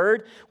God's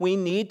Word? We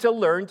need to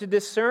learn to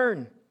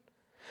discern.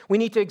 We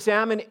need to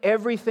examine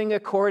everything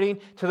according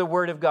to the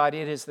Word of God.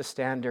 It is the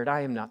standard.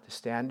 I am not the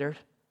standard.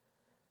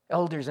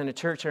 Elders in a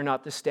church are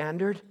not the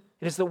standard.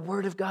 It is the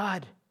Word of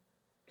God.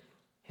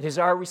 It is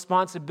our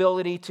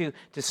responsibility to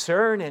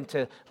discern and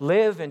to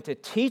live and to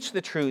teach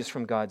the truths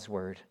from God's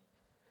Word.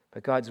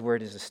 But God's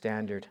Word is the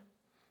standard.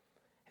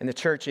 And the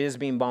church is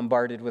being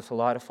bombarded with a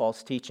lot of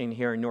false teaching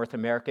here in North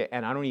America,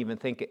 and I don't even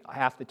think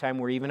half the time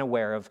we're even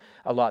aware of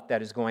a lot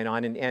that is going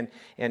on.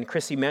 And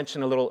Chrissy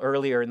mentioned a little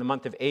earlier, in the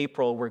month of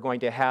April, we're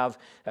going to have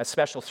a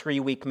special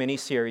 3-week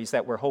mini-series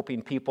that we're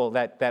hoping people,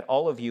 that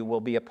all of you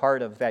will be a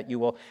part of, that you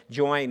will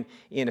join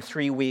in a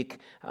 3-week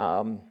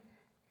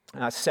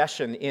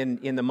session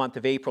in the month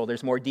of April.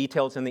 There's more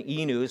details in the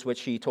e-news,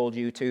 which he told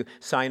you to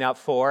sign up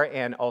for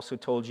and also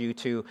told you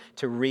to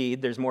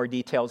read. There's more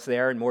details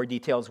there, and more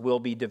details will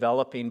be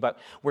developing. But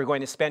we're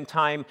going to spend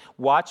time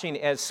watching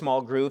as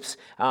small groups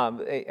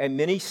a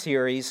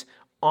mini-series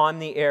on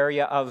the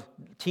area of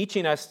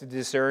teaching us to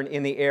discern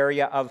in the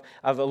area of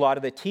a lot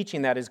of the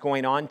teaching that is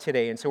going on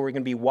today. And so we're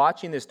going to be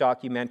watching this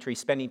documentary,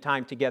 spending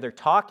time together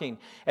talking,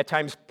 at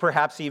times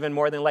perhaps even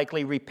more than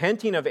likely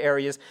repenting of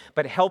areas,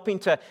 but helping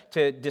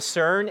to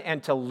discern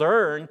and to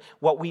learn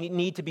what we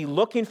need to be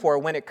looking for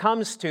when it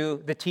comes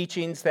to the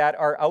teachings that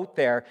are out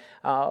there,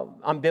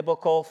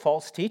 unbiblical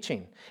false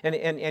teaching.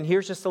 And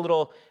here's just a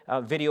little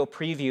video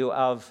preview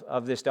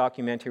of this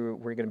documentary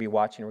we're going to be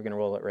watching. We're going to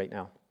roll it right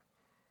now.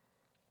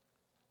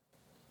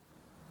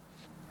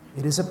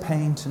 It is a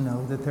pain to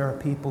know that there are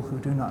people who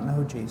do not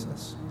know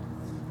Jesus.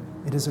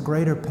 It is a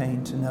greater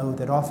pain to know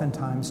that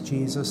oftentimes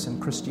Jesus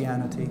and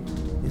Christianity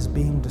is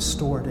being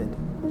distorted.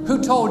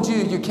 Who told you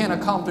you can't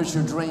accomplish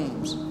your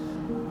dreams?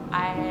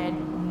 I had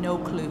no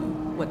clue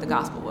what the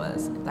gospel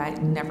was. I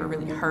never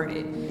really heard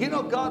it. You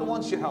know, God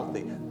wants you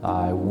healthy.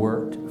 I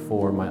worked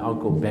for my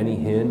uncle Benny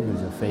Hinn,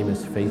 who's a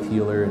famous faith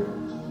healer.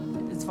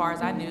 As far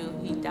as I knew,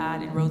 he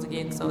died and rose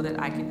again so that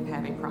I could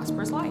have a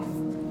prosperous life.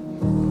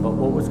 But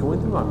what was going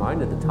through my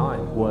mind at the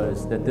time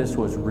was that this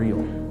was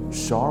real.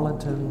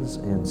 Charlatans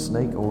and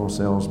snake oil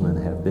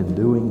salesmen have been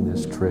doing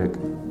this trick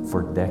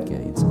for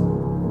decades.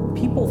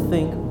 People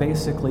think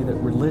basically that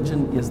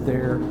religion is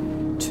there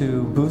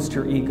to boost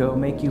your ego,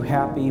 make you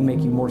happy,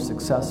 make you more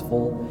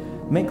successful,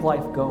 make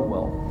life go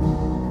well.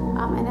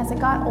 And as I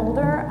got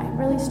older, I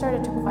really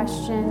started to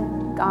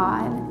question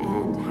God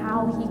and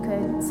how he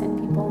could send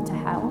people to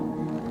hell.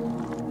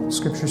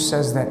 Scripture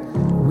says that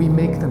we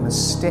make the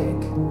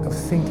mistake of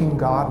thinking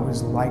God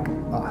was like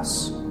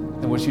us.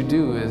 And what you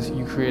do is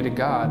you create a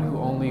God who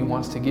only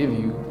wants to give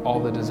you all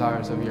the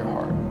desires of your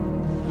heart.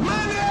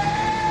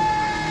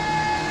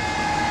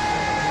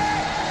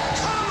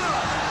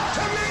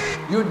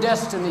 Your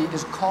destiny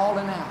is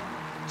calling out.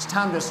 It's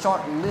time to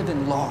start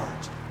living large.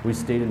 We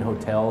stayed in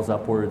hotels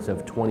upwards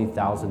of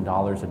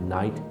 $20,000 a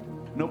night.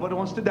 Nobody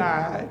wants to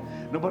die,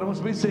 nobody wants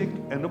to be sick,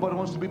 and nobody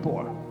wants to be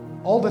poor.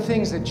 All the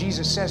things that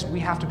Jesus says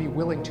we have to be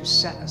willing to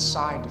set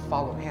aside to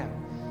follow him.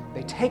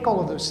 They take all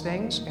of those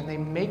things and they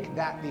make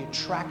that the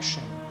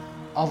attraction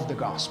of the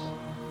gospel.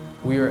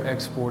 We are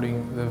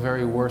exporting the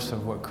very worst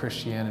of what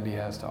Christianity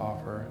has to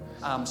offer.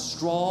 I'm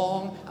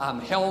strong, I'm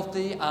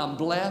healthy, I'm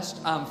blessed,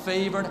 I'm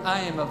favored. I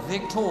am a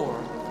victor,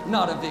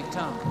 not a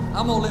victim.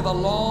 I'm going to live a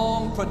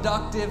long,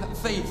 productive,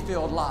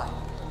 faith-filled life.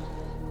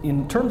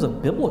 In terms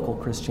of biblical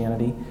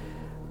Christianity,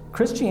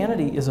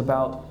 Christianity is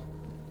about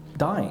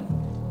dying.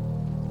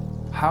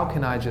 How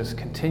can I just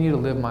continue to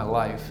live my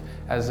life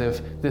as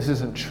if this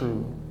isn't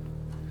true?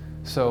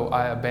 So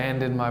I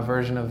abandoned my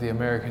version of the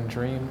American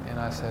dream and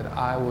I said,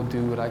 I will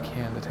do what I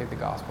can to take the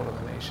gospel to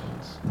the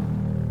nations.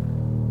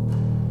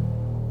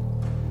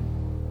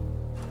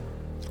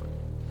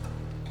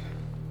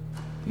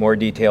 More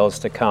details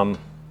to come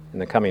in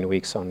the coming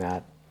weeks on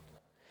that.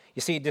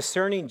 You see,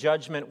 discerning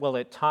judgment will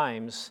at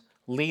times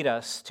lead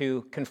us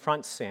to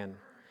confront sin,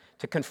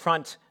 to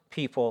confront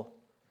people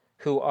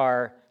who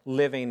are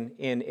living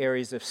in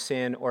areas of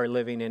sin or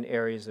living in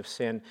areas of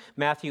sin.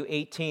 Matthew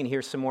 18,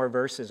 here's some more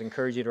verses. I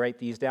encourage you to write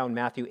these down.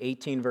 Matthew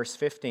 18, verse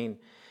 15.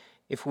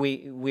 If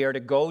we are to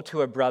go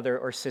to a brother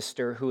or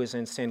sister who is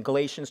in sin.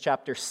 Galatians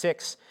chapter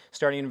 6,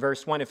 starting in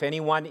verse 1. If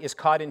anyone is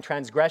caught in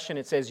transgression,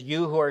 it says,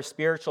 you who are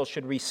spiritual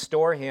should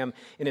restore him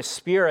in a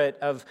spirit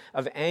of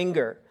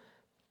anger.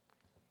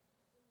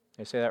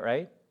 Did I say that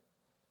right?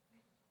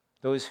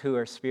 Those who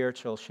are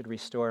spiritual should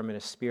restore him in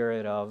a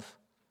spirit of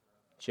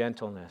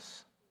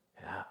gentleness.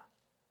 Yeah.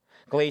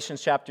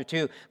 Galatians chapter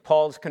 2,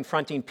 Paul's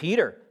confronting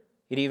Peter.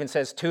 It even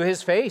says to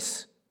his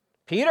face,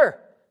 Peter,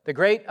 the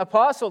great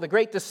apostle, the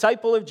great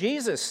disciple of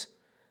Jesus.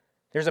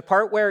 There's a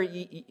part where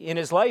in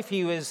his life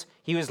he was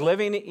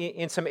living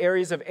in some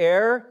areas of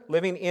error,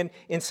 living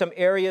in some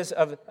areas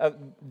of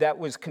that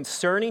was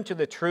concerning to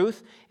the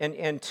truth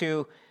and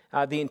to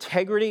the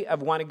integrity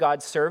of one of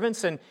God's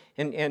servants.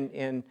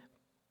 And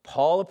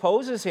Paul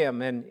opposes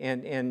him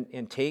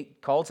and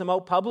calls him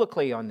out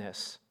publicly on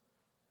this.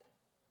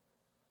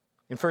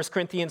 In 1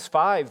 Corinthians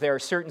 5, there are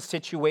certain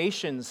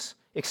situations,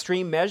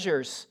 extreme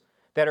measures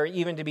that are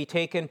even to be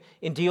taken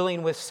in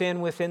dealing with sin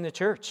within the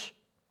church.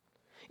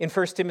 In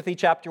 1 Timothy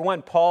chapter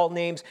 1, Paul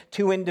names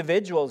two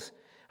individuals,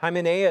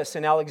 Hymenaeus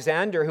and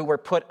Alexander, who were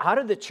put out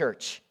of the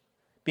church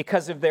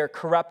because of their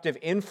corruptive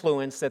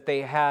influence that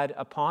they had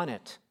upon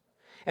it.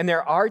 And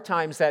there are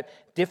times that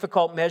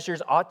difficult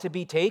measures ought to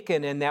be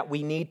taken and that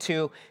we need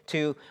to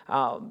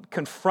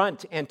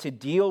confront and to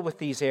deal with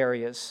these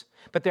areas.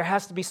 But there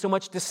has to be so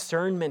much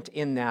discernment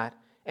in that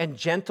and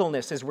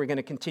gentleness, as we're going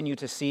to continue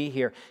to see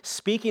here.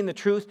 Speaking the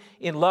truth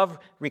in love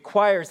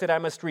requires that I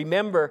must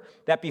remember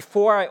that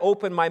before I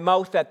open my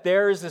mouth that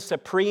there is a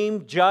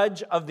supreme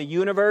judge of the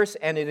universe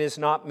and it is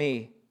not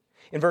me.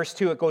 In verse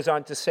 2, it goes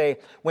on to say,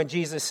 when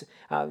Jesus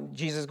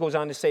goes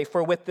on to say,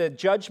 for with the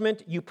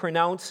judgment you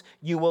pronounce,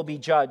 you will be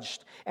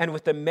judged. And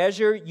with the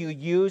measure you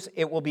use,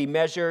 it will be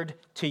measured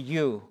to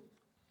you.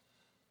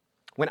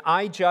 When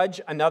I judge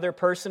another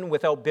person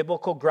without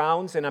biblical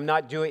grounds and I'm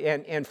not doing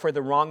and for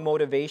the wrong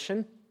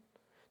motivation,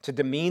 to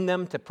demean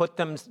them, to put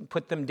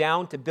them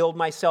down, to build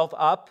myself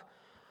up,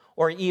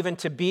 or even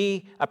to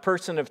be a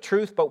person of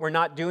truth, but we're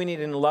not doing it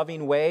in a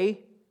loving way,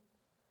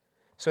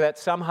 so that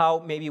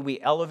somehow maybe we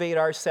elevate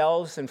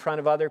ourselves in front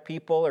of other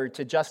people or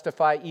to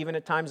justify even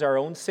at times our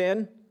own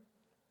sin,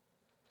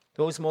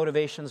 those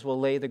motivations will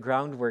lay the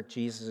groundwork,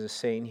 Jesus is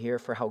saying here,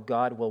 for how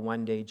God will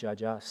one day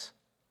judge us.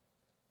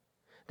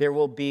 There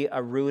will be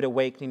a rude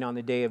awakening on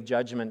the day of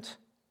judgment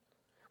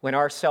when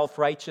our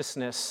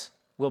self-righteousness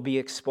will be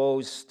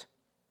exposed.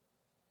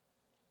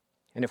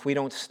 And if we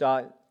don't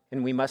stop,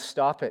 and we must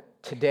stop it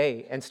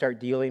today and start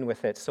dealing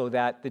with it so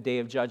that the day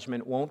of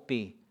judgment won't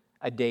be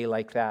a day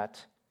like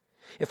that.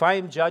 If I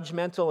am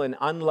judgmental and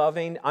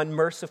unloving,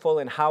 unmerciful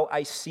in how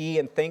I see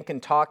and think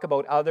and talk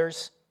about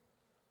others,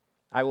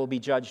 I will be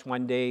judged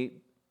one day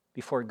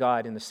before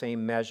God in the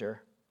same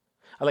measure.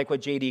 I like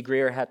what J.D.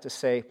 Greear had to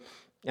say,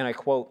 and I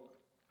quote,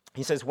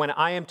 he says, "When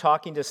I am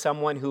talking to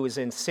someone who is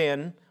in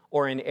sin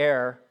or in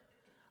error,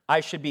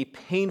 I should be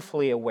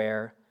painfully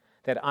aware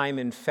that I'm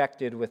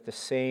infected with the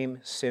same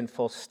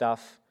sinful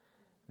stuff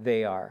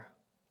they are.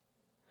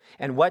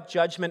 And what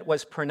judgment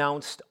was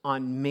pronounced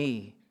on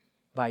me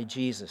by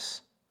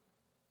Jesus?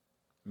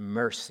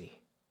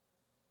 Mercy.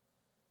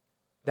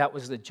 That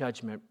was the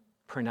judgment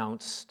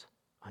pronounced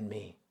on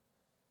me.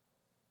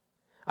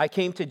 I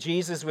came to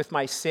Jesus with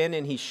my sin,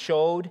 and he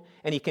showed,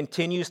 and he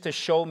continues to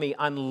show me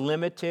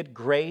unlimited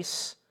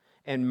grace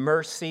and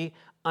mercy,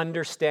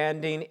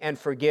 understanding and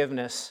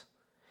forgiveness.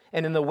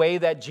 And in the way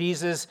that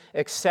Jesus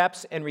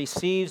accepts and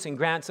receives and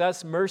grants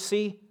us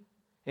mercy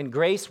and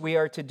grace, we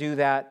are to do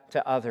that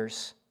to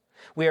others.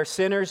 We are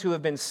sinners who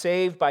have been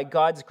saved by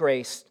God's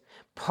grace,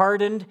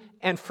 pardoned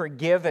and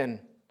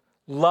forgiven,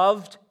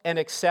 loved and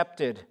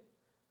accepted.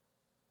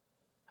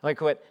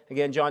 Like what,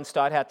 again, John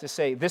Stott had to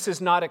say, this is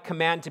not a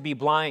command to be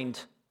blind.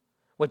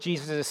 What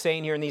Jesus is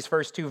saying here in these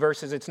first two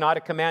verses, it's not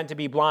a command to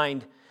be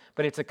blind,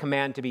 but it's a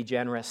command to be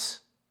generous.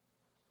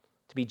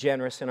 To be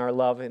generous in our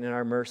love and in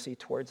our mercy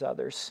towards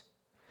others.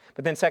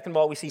 But then second of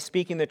all, we see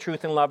speaking the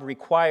truth in love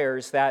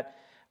requires that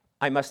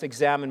I must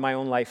examine my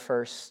own life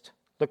first.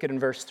 Look at in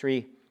verse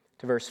 3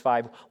 to verse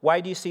 5. Why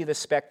do you see the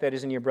speck that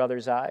is in your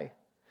brother's eye,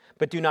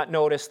 but do not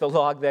notice the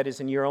log that is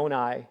in your own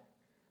eye?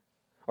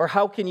 Or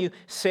how can you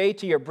say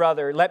to your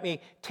brother, let me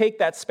take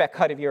that speck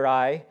out of your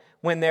eye,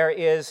 when there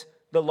is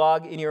the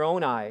log in your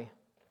own eye?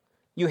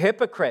 You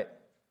hypocrite!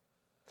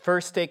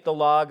 First take the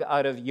log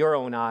out of your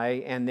own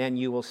eye, and then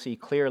you will see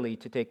clearly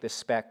to take the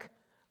speck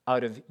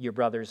out of your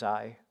brother's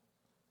eye.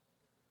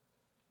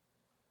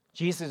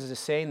 Jesus is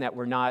saying that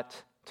we're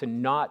not to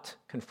not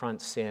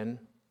confront sin,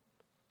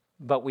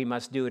 but we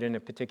must do it in a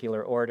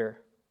particular order.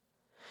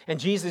 And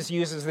Jesus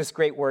uses this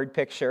great word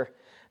picture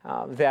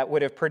that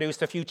would have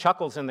produced a few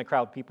chuckles in the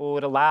crowd. People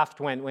would have laughed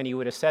when he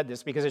would have said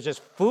this, because it's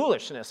just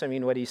foolishness,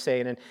 what he's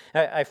saying. And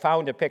I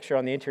found a picture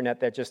on the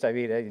internet that just,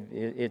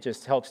 it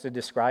just helps to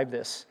describe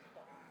this.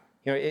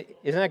 Isn't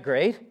that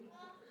great?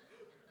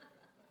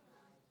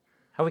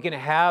 How we can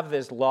have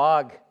this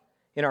log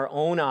in our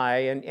own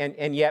eye,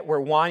 and yet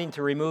we're wanting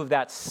to remove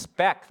that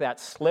speck, that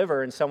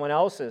sliver in someone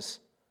else's.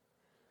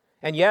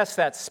 And yes,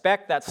 that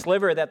speck, that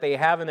sliver that they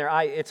have in their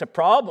eye, it's a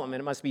problem,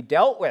 and it must be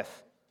dealt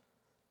with.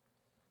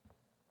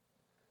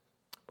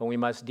 But we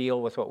must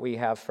deal with what we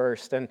have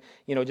first. And,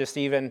 just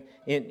even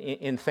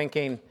in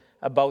thinking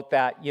about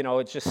that,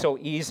 it's just so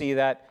easy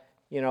that,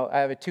 I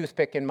have a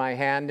toothpick in my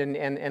hand,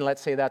 and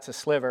let's say that's a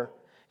sliver,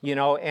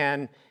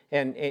 and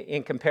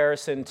in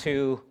comparison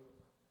to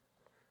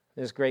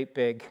this great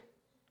big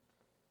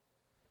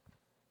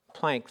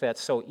plank that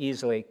so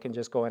easily can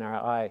just go in our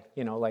eye,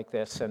 like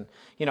this. And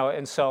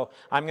so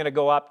I'm going to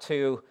go up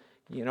to,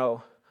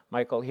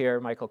 Michael here.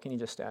 Michael, can you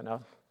just stand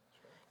up?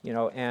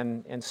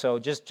 And so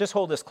just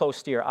hold this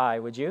close to your eye,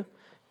 would you?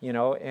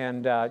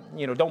 And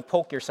don't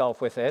poke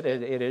yourself with it.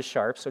 It is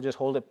sharp, so just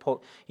hold it,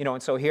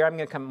 and so here I'm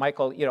going to come,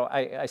 Michael,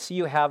 I see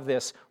you have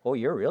this, oh,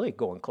 you're really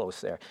going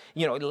close there.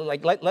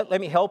 Let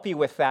me help you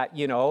with that,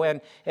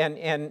 and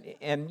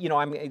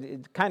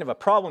I'm kind of a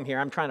problem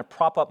here. I'm trying to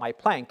prop up my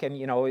plank, and,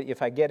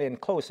 if I get in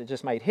close, it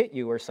just might hit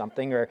you or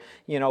something, or,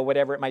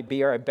 whatever it might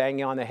be, or I bang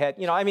you on the head.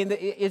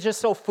 It's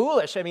just so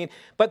foolish.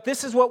 But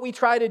this is what we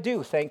try to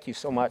do. Thank you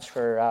so much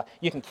for,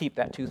 you can keep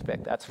that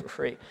toothpick. That's for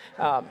free.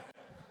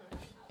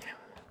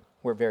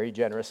 We're very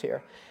generous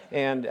here.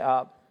 And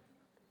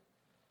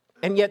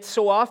yet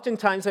so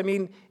oftentimes,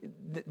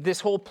 this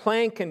whole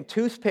plank and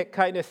toothpick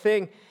kind of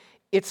thing,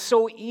 it's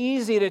so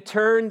easy to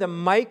turn the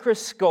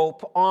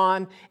microscope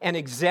on and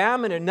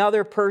examine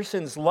another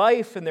person's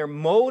life and their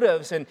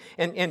motives and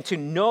to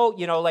know,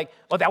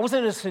 oh, that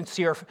wasn't a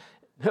sincere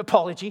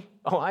apology.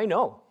 Oh, I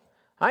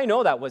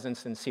know that wasn't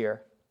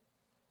sincere.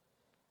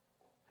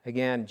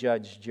 Again,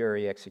 judge,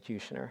 jury,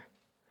 executioner.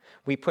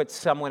 We put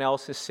someone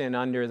else's sin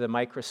under the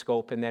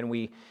microscope, and then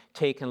we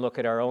take and look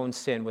at our own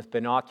sin with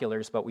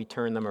binoculars, but we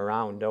turn them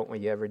around, don't we?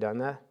 You ever done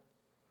that?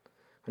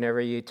 Whenever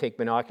you take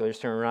binoculars,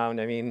 turn around,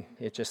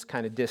 it just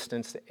kind of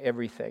distances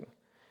everything.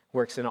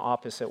 Works in an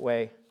opposite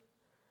way.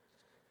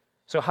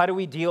 So how do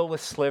we deal with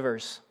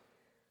slivers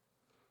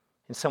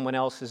in someone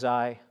else's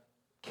eye?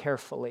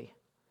 Carefully,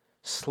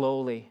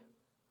 slowly.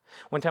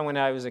 One time when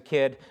I was a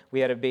kid, we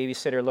had a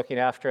babysitter looking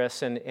after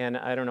us, and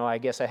I don't know, I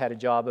guess I had a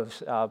job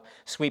of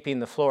sweeping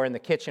the floor in the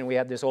kitchen. We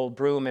had this old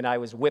broom, and I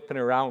was whipping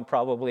around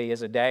probably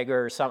as a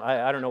dagger or something.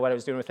 I don't know what I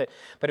was doing with it,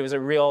 but it was a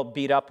real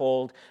beat-up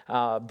old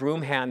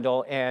broom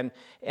handle, and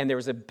there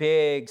was a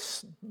big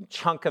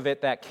chunk of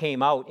it that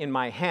came out in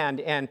my hand,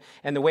 and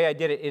the way I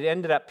did it, it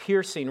ended up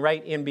piercing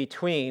right in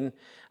between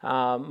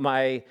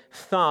my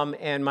thumb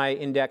and my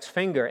index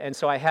finger. And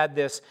so I had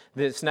this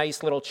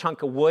nice little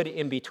chunk of wood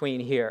in between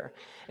here.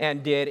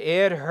 And did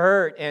it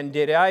hurt? And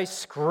did I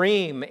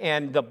scream?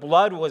 And the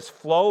blood was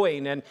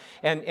flowing. And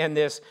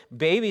this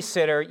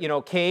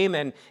babysitter, came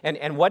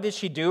and what did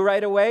she do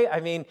right away? I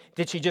mean,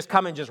 did she just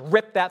come and just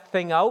rip that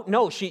thing out?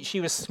 No,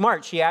 she was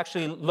smart. She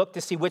actually looked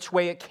to see which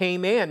way it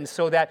came in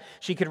so that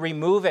she could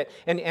remove it.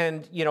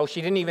 And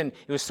she didn't even,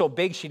 it was so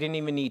big, she didn't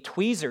even need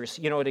tweezers,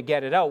 to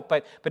get it out.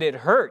 But it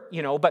hurt,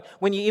 But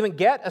when you even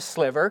get a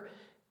sliver,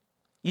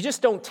 you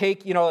just don't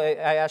take,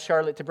 I asked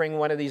Charlotte to bring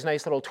one of these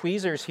nice little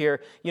tweezers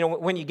here.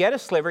 When you get a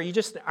sliver, you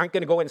just aren't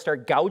going to go and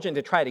start gouging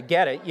to try to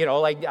get it.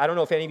 Like, I don't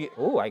know if any of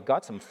you, I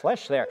got some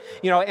flesh there.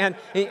 And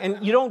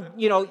you don't,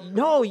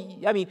 no,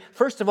 I mean,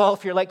 first of all,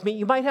 if you're like me,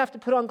 you might have to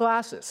put on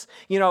glasses,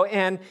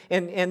 and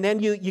then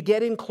you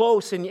get in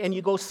close and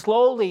you go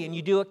slowly and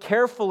you do it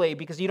carefully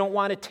because you don't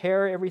want to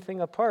tear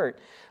everything apart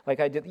like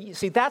I did. You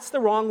see, that's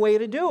the wrong way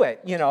to do it,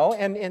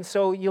 and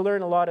so you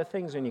learn a lot of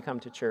things when you come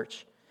to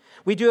church.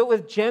 We do it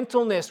with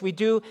gentleness. We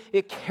do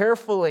it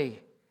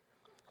carefully,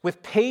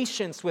 with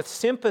patience, with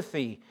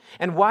sympathy.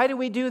 And why do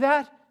we do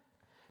that?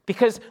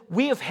 Because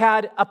we have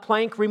had a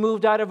plank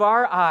removed out of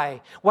our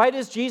eye. Why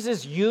does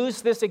Jesus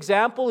use this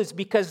example? It's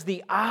because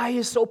the eye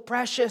is so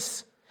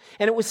precious.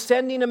 And it was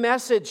sending a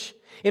message.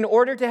 In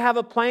order to have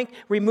a plank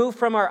removed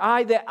from our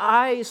eye, the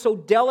eye is so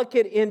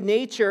delicate in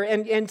nature.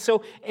 And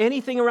so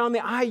anything around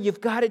the eye, you've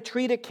got to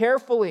treat it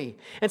carefully.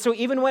 And so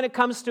even when it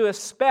comes to a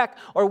speck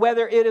or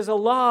whether it is a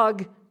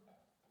log,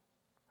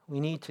 we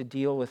need to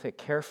deal with it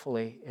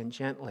carefully and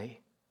gently.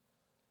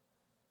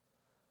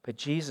 But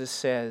Jesus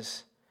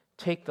says,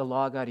 take the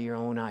log out of your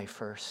own eye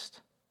first.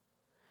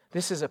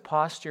 This is a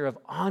posture of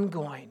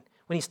ongoing.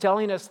 When he's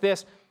telling us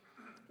this,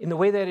 in the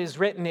way that it is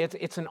written,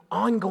 it's an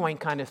ongoing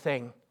kind of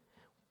thing.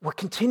 We're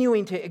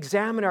continuing to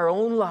examine our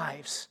own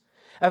lives.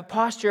 A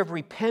posture of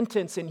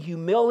repentance and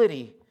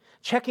humility,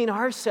 checking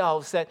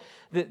ourselves that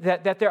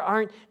there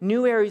aren't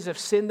new areas of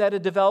sin that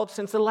have developed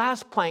since the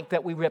last plank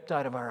that we ripped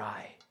out of our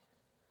eye.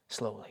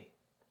 Slowly.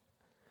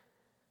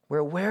 We're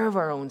aware of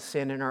our own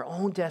sin and our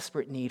own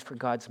desperate need for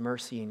God's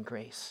mercy and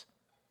grace.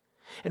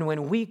 And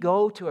when we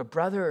go to a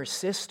brother or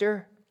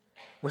sister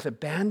with a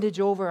bandage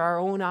over our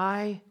own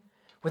eye,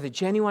 with a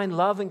genuine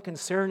love and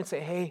concern and say,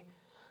 hey,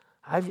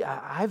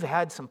 I've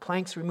had some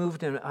planks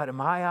removed out of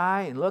my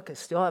eye, and look, I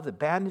still have the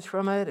bandage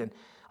from it, and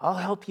I'll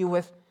help you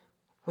with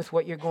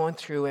what you're going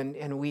through.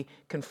 And we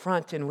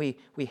confront and we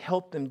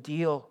help them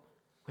deal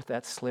with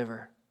that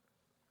sliver.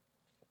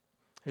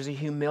 There's a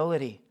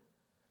humility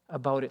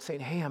about it, saying,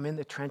 hey, I'm in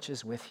the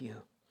trenches with you.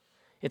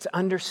 It's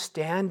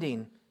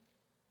understanding,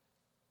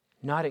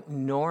 not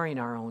ignoring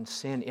our own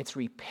sin. It's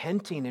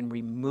repenting and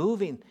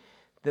removing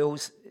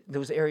those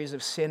areas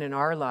of sin in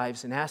our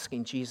lives and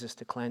asking Jesus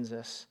to cleanse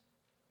us.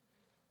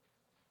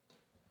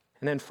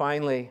 And then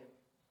finally,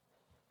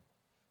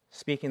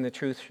 speaking the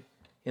truth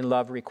in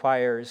love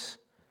requires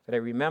that I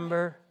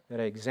remember, that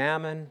I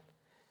examine,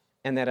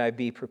 and that I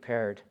be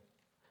prepared,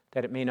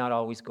 that it may not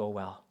always go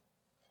well.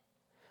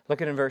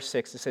 Look at in verse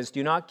 6. It says,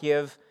 do not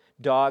give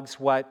dogs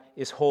what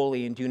is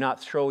holy, and do not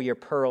throw your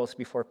pearls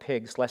before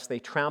pigs, lest they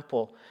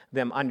trample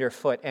them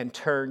underfoot and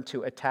turn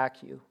to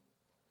attack you.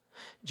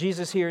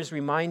 Jesus here is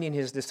reminding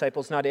his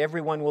disciples not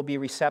everyone will be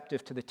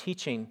receptive to the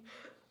teaching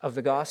of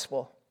the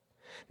gospel.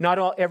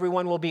 Not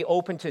everyone will be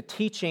open to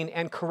teaching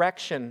and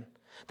correction.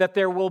 That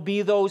there will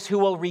be those who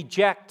will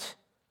reject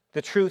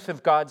the truth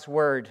of God's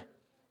word.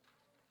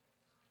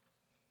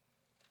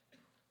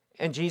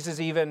 And Jesus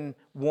even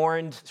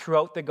warned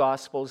throughout the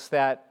Gospels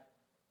that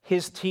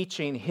his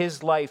teaching,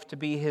 his life to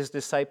be his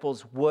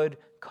disciples would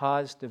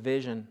cause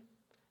division.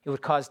 It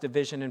would cause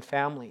division in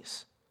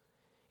families.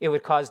 It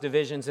would cause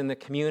divisions in the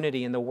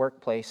community, in the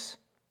workplace.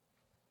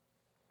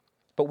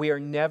 But we are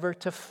never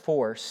to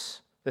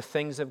force the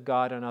things of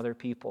God on other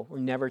people. We're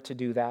never to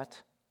do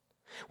that.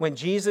 When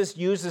Jesus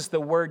uses the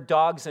word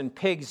dogs and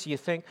pigs, you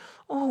think,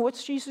 oh,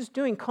 what's Jesus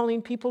doing,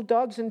 calling people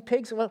dogs and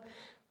pigs? Well,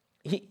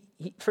 he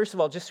first of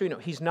all, just so you know,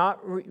 he's not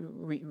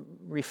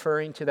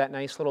referring to that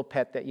nice little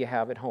pet that you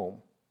have at home.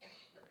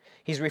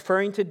 He's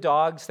referring to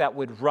dogs that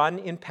would run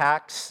in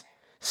packs,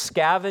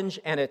 scavenge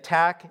and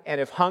attack, and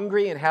if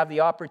hungry and have the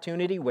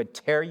opportunity, would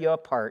tear you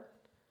apart.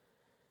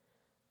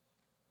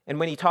 And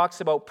when he talks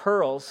about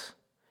pearls,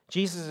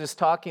 Jesus is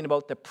talking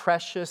about the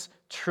precious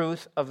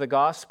truth of the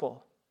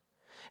gospel.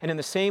 And in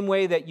the same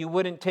way that you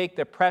wouldn't take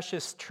the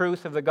precious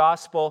truth of the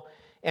gospel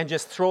and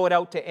just throw it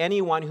out to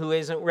anyone who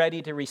isn't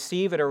ready to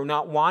receive it or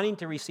not wanting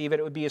to receive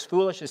it, it would be as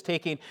foolish as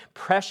taking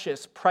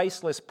precious,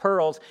 priceless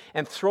pearls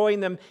and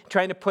throwing them,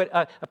 trying to put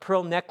a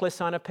pearl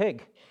necklace on a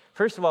pig.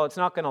 First of all, it's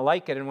not going to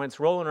like it, and when it's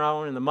rolling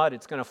around in the mud,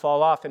 it's going to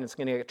fall off and it's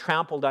going to get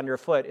trampled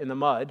underfoot in the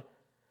mud,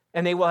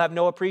 and they will have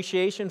no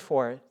appreciation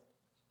for it.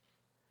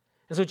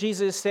 And so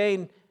Jesus is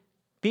saying,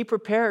 be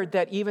prepared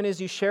that even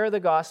as you share the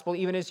gospel,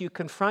 even as you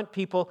confront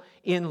people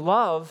in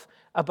love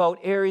about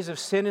areas of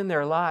sin in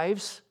their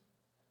lives,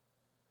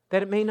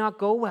 that it may not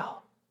go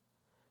well,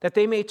 that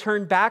they may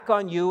turn back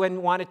on you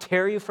and want to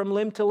tear you from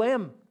limb to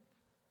limb,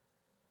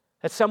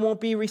 that some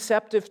won't be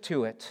receptive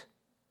to it.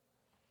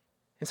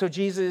 And so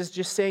Jesus is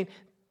just saying,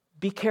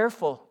 be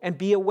careful and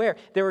be aware.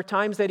 There were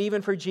times that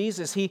even for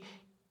Jesus, he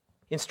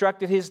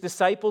instructed his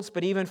disciples,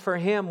 but even for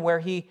him, where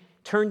he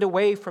turned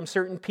away from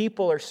certain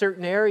people or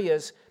certain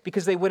areas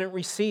because they wouldn't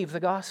receive the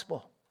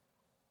gospel.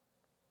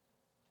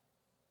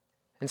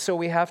 And so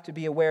we have to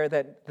be aware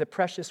that the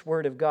precious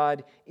word of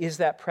God is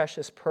that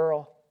precious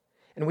pearl.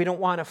 And we don't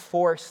want to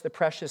force the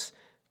precious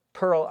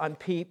pearl on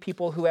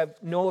people who have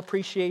no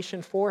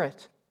appreciation for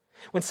it.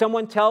 When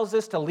someone tells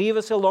us to leave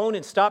us alone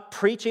and stop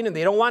preaching, and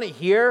they don't want to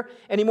hear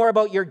anymore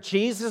about your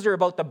Jesus or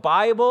about the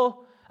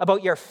Bible,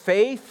 about your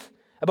faith,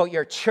 about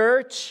your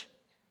church,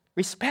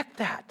 respect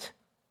that.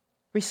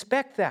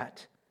 Respect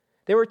that.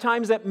 There were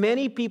times that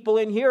many people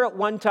in here at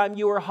one time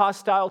you were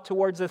hostile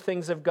towards the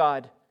things of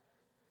God.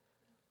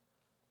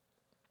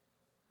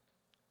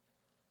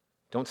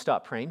 Don't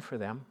stop praying for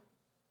them.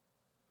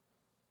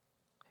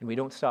 And we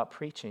don't stop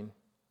preaching.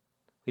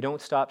 We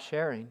don't stop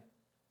sharing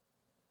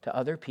to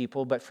other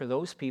people, but for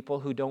those people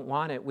who don't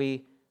want it,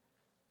 we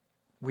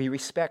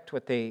respect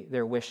what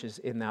their wishes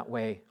in that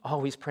way,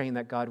 always praying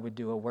that God would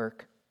do a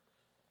work.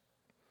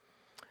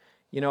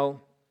 You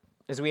know,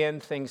 as we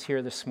end things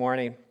here this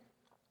morning,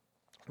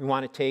 we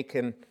want to take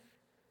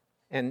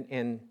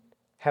and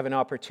have an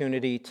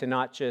opportunity to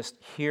not just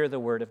hear the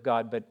Word of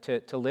God, but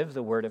to live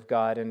the Word of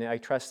God. And I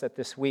trust that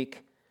this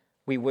week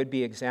we would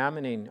be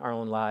examining our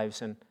own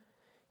lives. And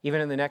even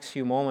in the next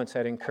few moments,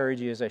 I'd encourage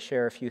you as I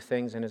share a few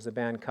things and as the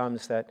band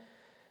comes that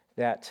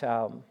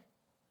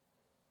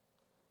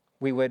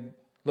we would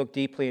look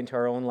deeply into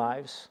our own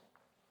lives.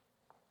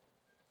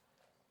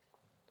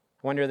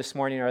 I wonder this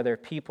morning, are there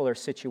people or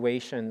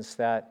situations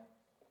that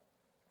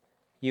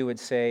you would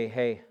say,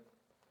 hey,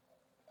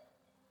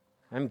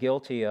 I'm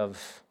guilty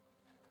of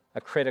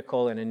a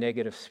critical and a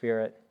negative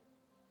spirit,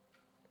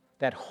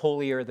 that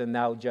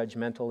holier-than-thou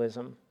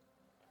judgmentalism?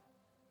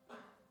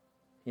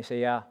 You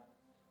say, yeah,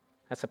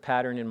 that's a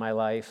pattern in my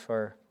life,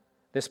 or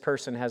this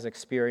person has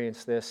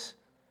experienced this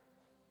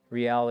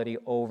reality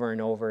over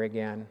and over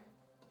again.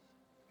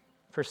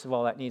 First of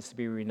all, that needs to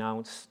be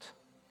renounced,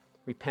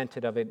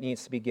 repented of. It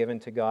needs to be given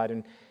to God,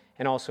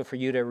 and also for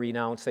you to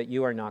renounce that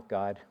you are not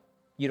God.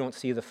 You don't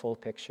see the full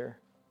picture.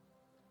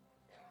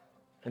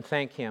 And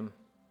thank Him.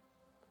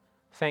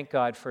 Thank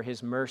God for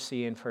His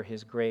mercy and for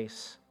His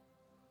grace.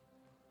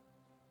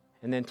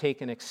 And then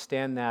take and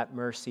extend that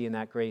mercy and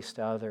that grace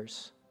to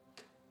others.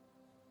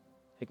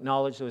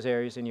 Acknowledge those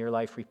areas in your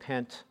life.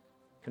 Repent.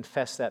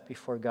 Confess that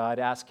before God.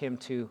 Ask Him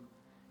to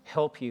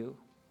help you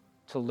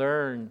to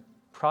learn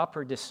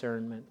proper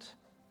discernment,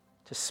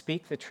 to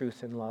speak the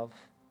truth in love.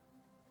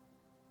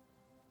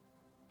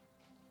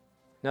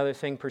 Another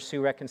thing,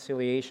 pursue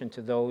reconciliation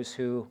to those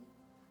who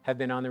have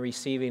been on the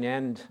receiving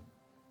end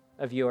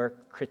of your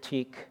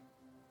critique,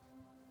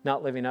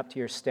 not living up to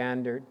your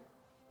standard,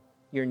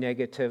 your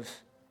negative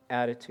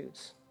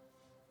attitudes.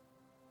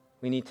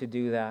 We need to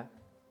do that.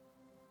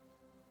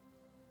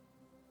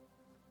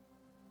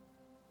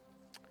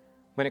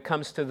 When it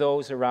comes to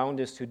those around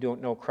us who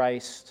don't know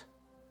Christ,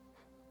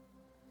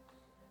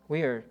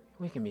 we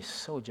can be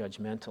so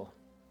judgmental.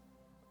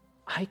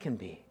 I can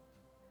be.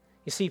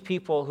 You see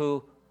people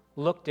who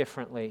look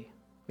differently.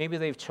 Maybe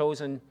they've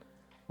chosen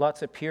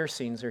lots of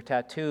piercings or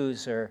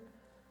tattoos or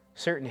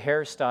certain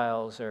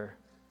hairstyles or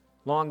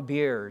long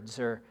beards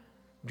or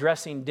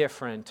dressing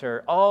different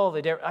or all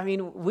the different. I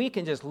mean, we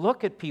can just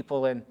look at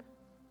people and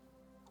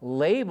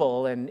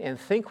label and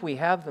think we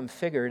have them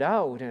figured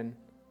out.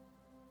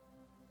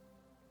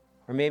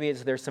 Or maybe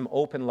there's some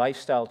open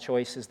lifestyle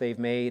choices they've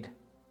made,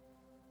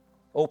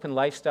 open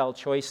lifestyle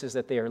choices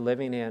that they are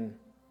living in.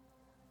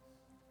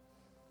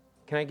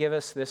 Can I give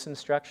us this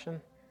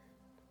instruction,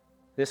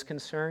 this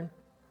concern?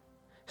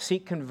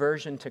 Seek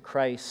conversion to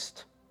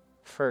Christ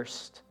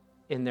first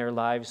in their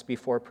lives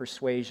before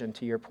persuasion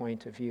to your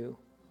point of view.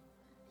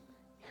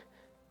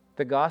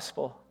 The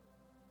gospel,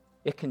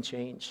 it can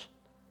change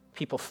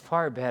people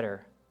far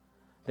better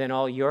than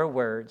all your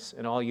words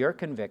and all your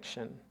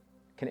conviction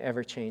can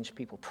ever change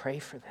people. Pray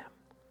for them.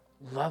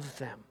 Love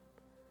them.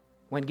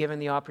 When given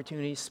the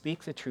opportunity,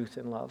 speak the truth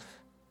in love.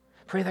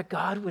 Pray that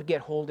God would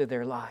get hold of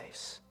their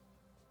lives.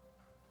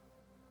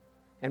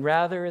 And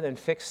rather than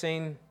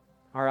fixing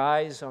our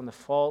eyes on the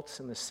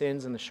faults and the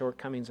sins and the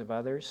shortcomings of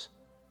others,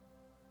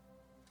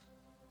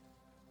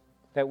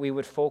 that we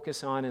would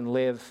focus on and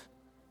live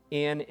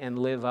in and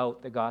live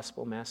out the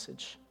gospel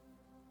message.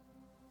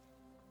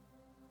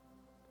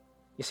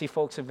 You see,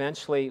 folks,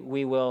 eventually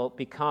we will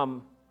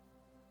become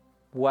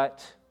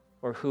what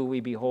or who we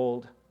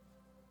behold.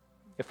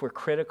 If we're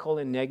critical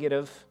and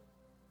negative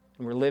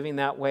and we're living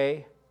that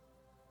way,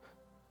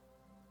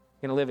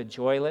 going to live a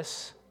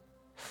joyless,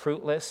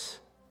 fruitless,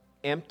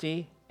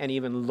 empty, and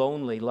even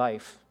lonely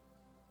life.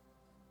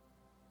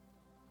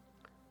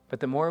 But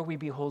the more we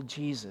behold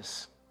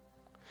Jesus,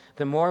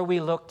 the more we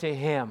look to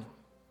him,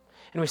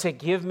 and we say,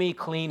 give me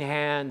clean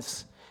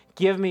hands,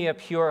 give me a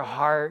pure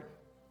heart.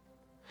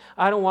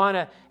 I don't want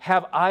to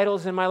have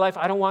idols in my life.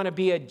 I don't want to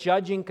be a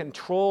judging,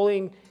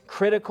 controlling,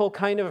 critical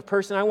kind of a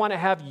person. I want to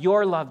have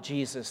your love,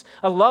 Jesus,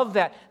 a love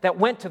that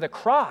went to the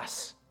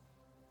cross.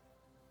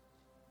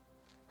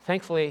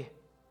 Thankfully,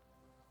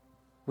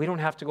 we don't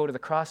have to go to the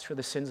cross for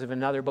the sins of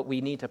another, but we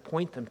need to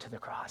point them to the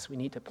cross. We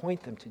need to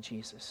point them to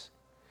Jesus.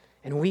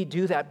 And we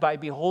do that by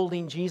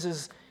beholding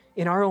Jesus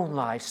in our own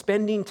lives,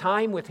 spending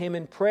time with him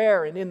in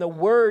prayer and in the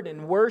word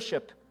and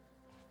worship.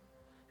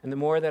 And the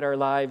more that our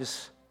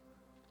lives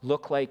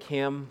look like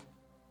him,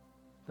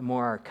 the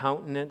more our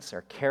countenance,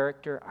 our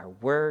character, our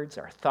words,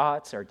 our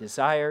thoughts, our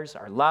desires,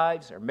 our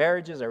lives, our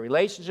marriages, our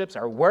relationships,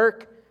 our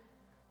work,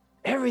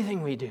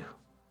 everything we do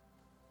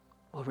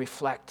will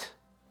reflect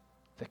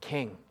the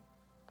King,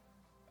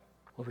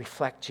 will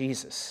reflect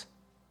Jesus.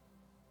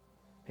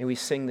 May we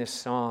sing this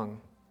song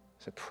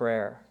as a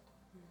prayer,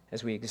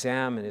 as we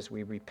examine, as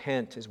we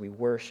repent, as we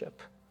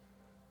worship.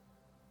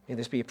 May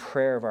this be a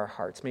prayer of our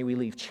hearts. May we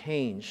leave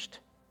changed.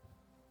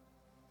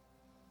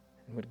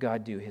 And would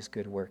God do his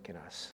good work in us?